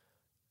Endgame,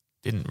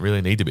 didn't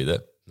really need to be there.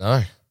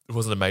 No. It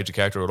wasn't a major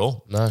character at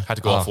all. No. Had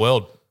to go Oh. off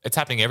world. It's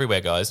happening everywhere,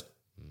 guys.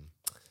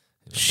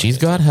 She's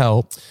got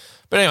help.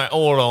 But anyway,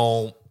 all in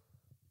all,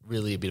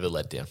 really a bit of a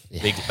letdown.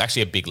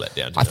 Actually a big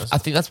letdown, to be honest. I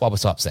think that's why we're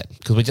so upset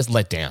because we're just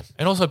let down.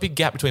 And also a big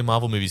gap between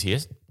Marvel movies here.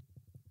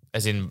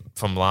 As in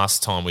from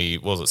last time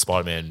was it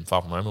Spider-Man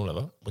Far From Home or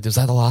whatever? Was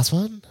that the last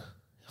one?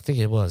 I think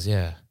it was,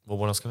 yeah. Well,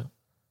 what else came out?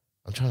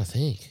 I'm trying to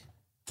think.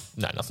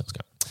 No, nothing's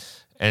going.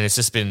 And it's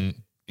just been,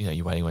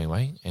 you're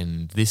waiting,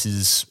 and this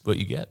is what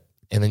you get.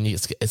 And then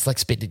it's like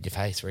spitting in your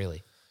face,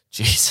 really.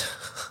 Jeez.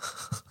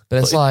 But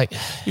it's like,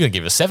 You're going to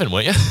give it a 7,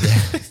 weren't you?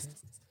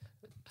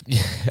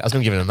 yeah, I was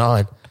going to give it a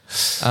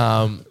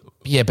 9.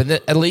 Yeah, but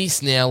at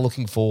least now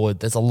looking forward,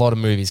 there's a lot of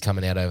movies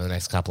coming out over the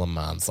next couple of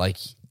months. Like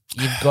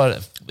you've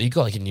got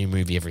like a new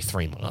movie every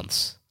 3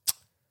 months.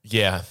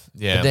 Yeah.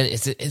 But then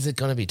is it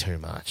going to be too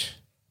much?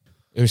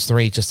 It was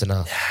 3 just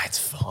enough. It's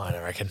fine,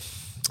 I reckon.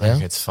 Yeah? I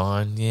reckon it's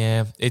fine.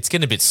 Yeah. It's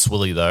getting a bit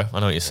swilly, though. I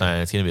know what you're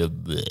saying. It's going to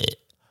be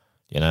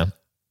a bleh,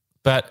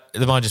 But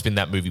there might have just been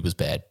that movie was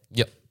bad.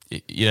 Yep.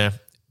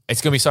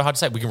 It's going to be so hard to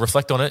say. We can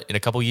reflect on it in a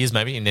couple of years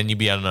maybe, and then you'll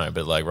be able to know.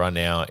 But like right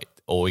now,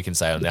 all we can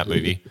say on that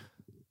movie,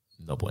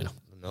 no bueno.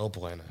 No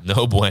bueno.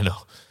 No bueno.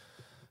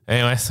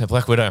 Anyway, so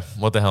Black Widow.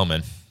 What the hell,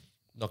 man?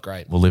 Not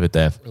great. We'll leave it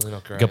there. Really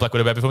not great. Got Black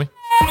Widow baby for me?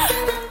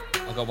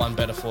 I've got one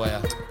better for you.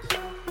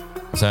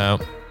 So,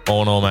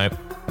 all in all, mate,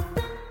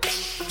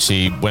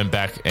 she went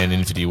back in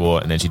Infinity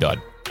War and then she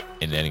died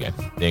in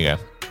Endgame. There you go.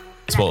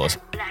 Spoilers.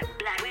 Black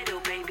Widow,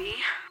 baby.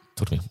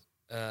 Talk to me.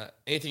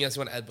 Anything else you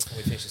want to add before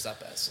we finish this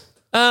up, Az?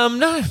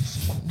 No,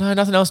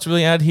 nothing else to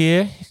really add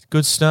here.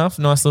 Good stuff.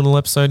 Nice little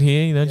episode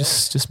here. You know,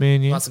 just me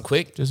and you. Nice and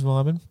quick. Just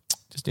vibing,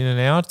 just in and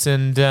out.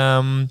 And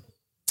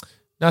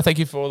no, thank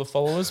you for all the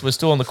followers. We're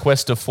still on the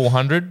quest of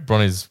 400.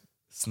 Bronny's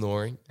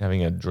Snoring.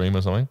 having a dream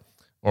or something,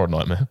 or a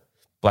nightmare.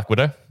 Black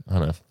Widow. I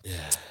don't know.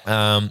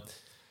 Yeah.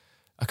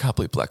 I can't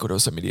believe Black Widow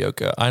is so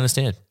mediocre. I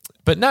understand,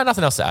 but no,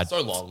 nothing else to add.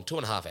 So long.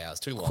 2.5 hours.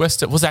 Too long.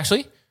 Quest was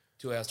actually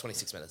 2 hours,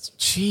 26 minutes.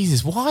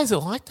 Jesus. Why is it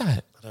like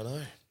that? I don't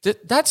know.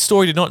 That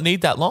story did not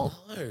need that long.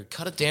 No,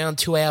 cut it down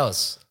 2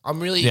 hours. I'm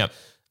really, Yeah.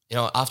 you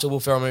know, after Will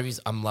Ferrell movies,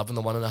 I'm loving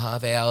the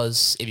 1.5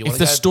 hours. If you want If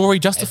the story if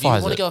you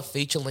justifies want it. to go a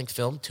feature length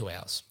film, 2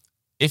 hours.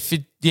 If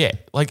it, yeah,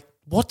 like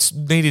what's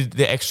needed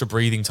the extra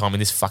breathing time in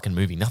this fucking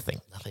movie?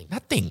 Nothing.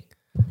 Nothing.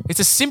 It's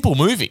a simple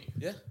movie.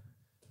 Yeah.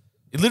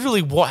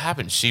 Literally, what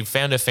happened? She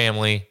found her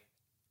family,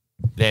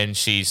 then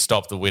she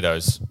stopped the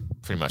widows.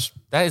 Pretty much.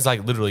 That is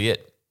like literally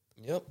it.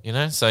 Yep. You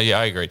know? So yeah,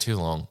 I agree. Too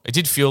long. It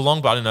did feel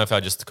long, but I don't know if I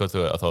just got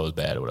through it. I thought it was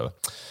bad or whatever.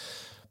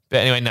 But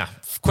anyway, nah.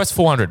 Quest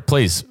 400,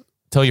 please.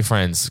 Tell your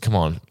friends. Come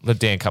on. Let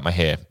Dan cut my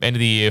hair. End of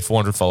the year,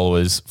 400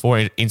 followers,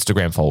 400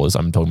 Instagram followers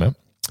I'm talking about.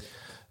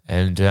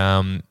 And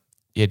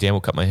yeah, Dan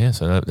will cut my hair.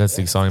 So that's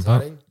the exciting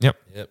part. Yep.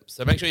 Yep.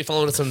 So make sure you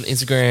follow us on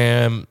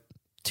Instagram,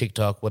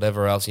 TikTok,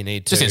 whatever else you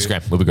need to. Just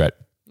Instagram. We'll be great.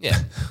 Yeah.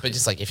 But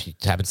just like if you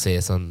happen to see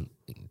us on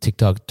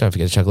TikTok, don't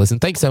forget to chuck a listen.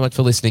 Thanks so much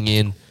for listening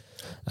in.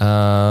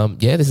 Yeah,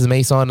 this is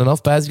me signing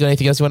off. Baz, you got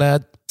anything else you want to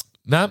add?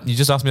 No, you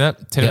just asked me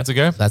that 10 minutes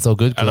ago. That's all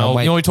good. And you want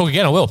me to talk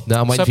again? I will.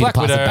 No, I'm waiting so for you to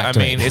Black pass it Widow, back to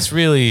me. it's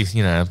really,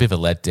 a bit of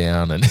a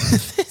letdown. And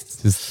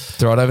Just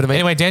throw it over to me.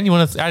 anyway, Dan, you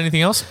want to add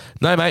anything else?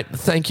 No, mate.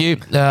 Thank you.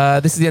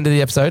 This is the end of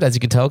the episode, as you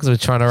can tell, because we're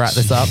trying to wrap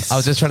this up. I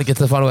was just trying to get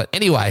to the final word.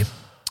 Anyway,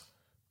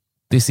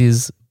 this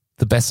is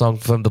the best song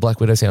from the Black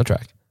Widow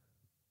soundtrack.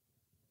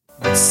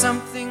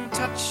 Something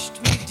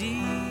touched me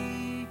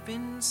deep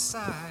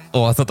inside.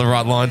 Oh, I thought the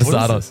right line to What is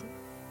start on. this?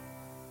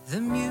 The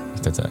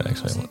music That's it,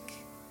 actually.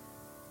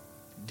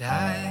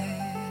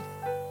 died.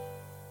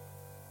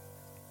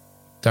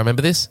 Do I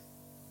remember this?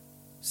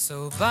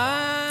 So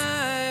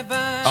bye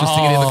bye. Just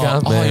singing in the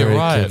car. Oh, you're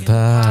right. American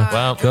Pie.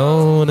 Well,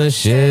 Gonna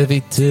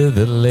Chevy to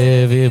the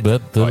levee,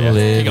 but the Oh, yeah. Keep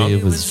levee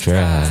going. was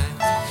dry.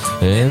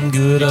 And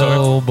good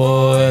old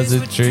boys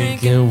are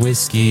drinking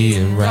whiskey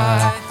and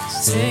rye.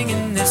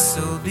 Singing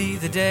this'll be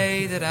the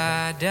day that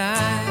I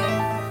die.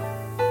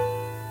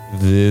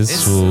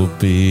 This will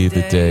be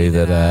the day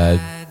that I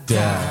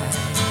die.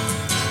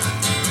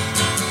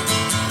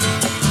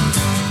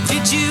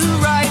 Did you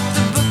write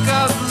the book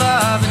of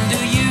love? And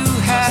do you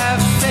have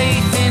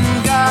faith in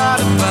God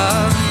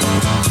above?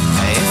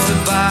 If the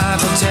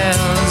Bible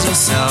tells you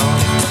so.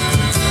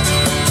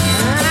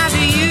 Now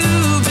do you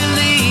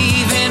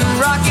believe in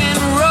rock and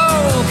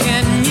roll?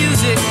 Can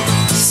music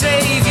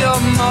save your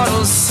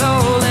mortal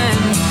soul? And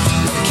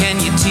can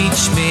you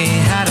teach me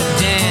how to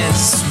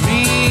dance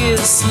real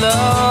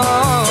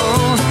slow?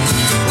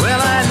 Well,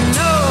 I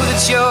know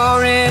that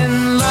you're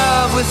in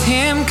love with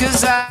him,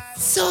 'cause I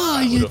Saw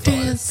you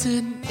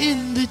dancing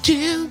in the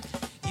gym.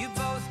 you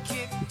both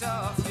kicked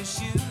off your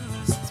shoes.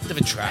 It's a bit of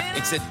a track.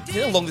 Except,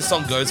 you know how long this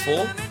song goes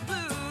for?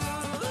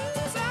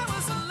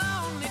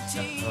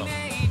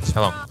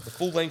 how long? The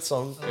full length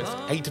song goes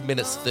 8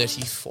 minutes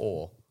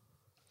 34.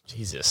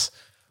 Jesus.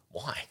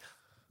 Why?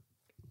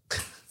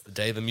 The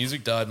day the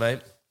music died, mate.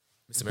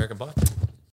 Miss American Pie.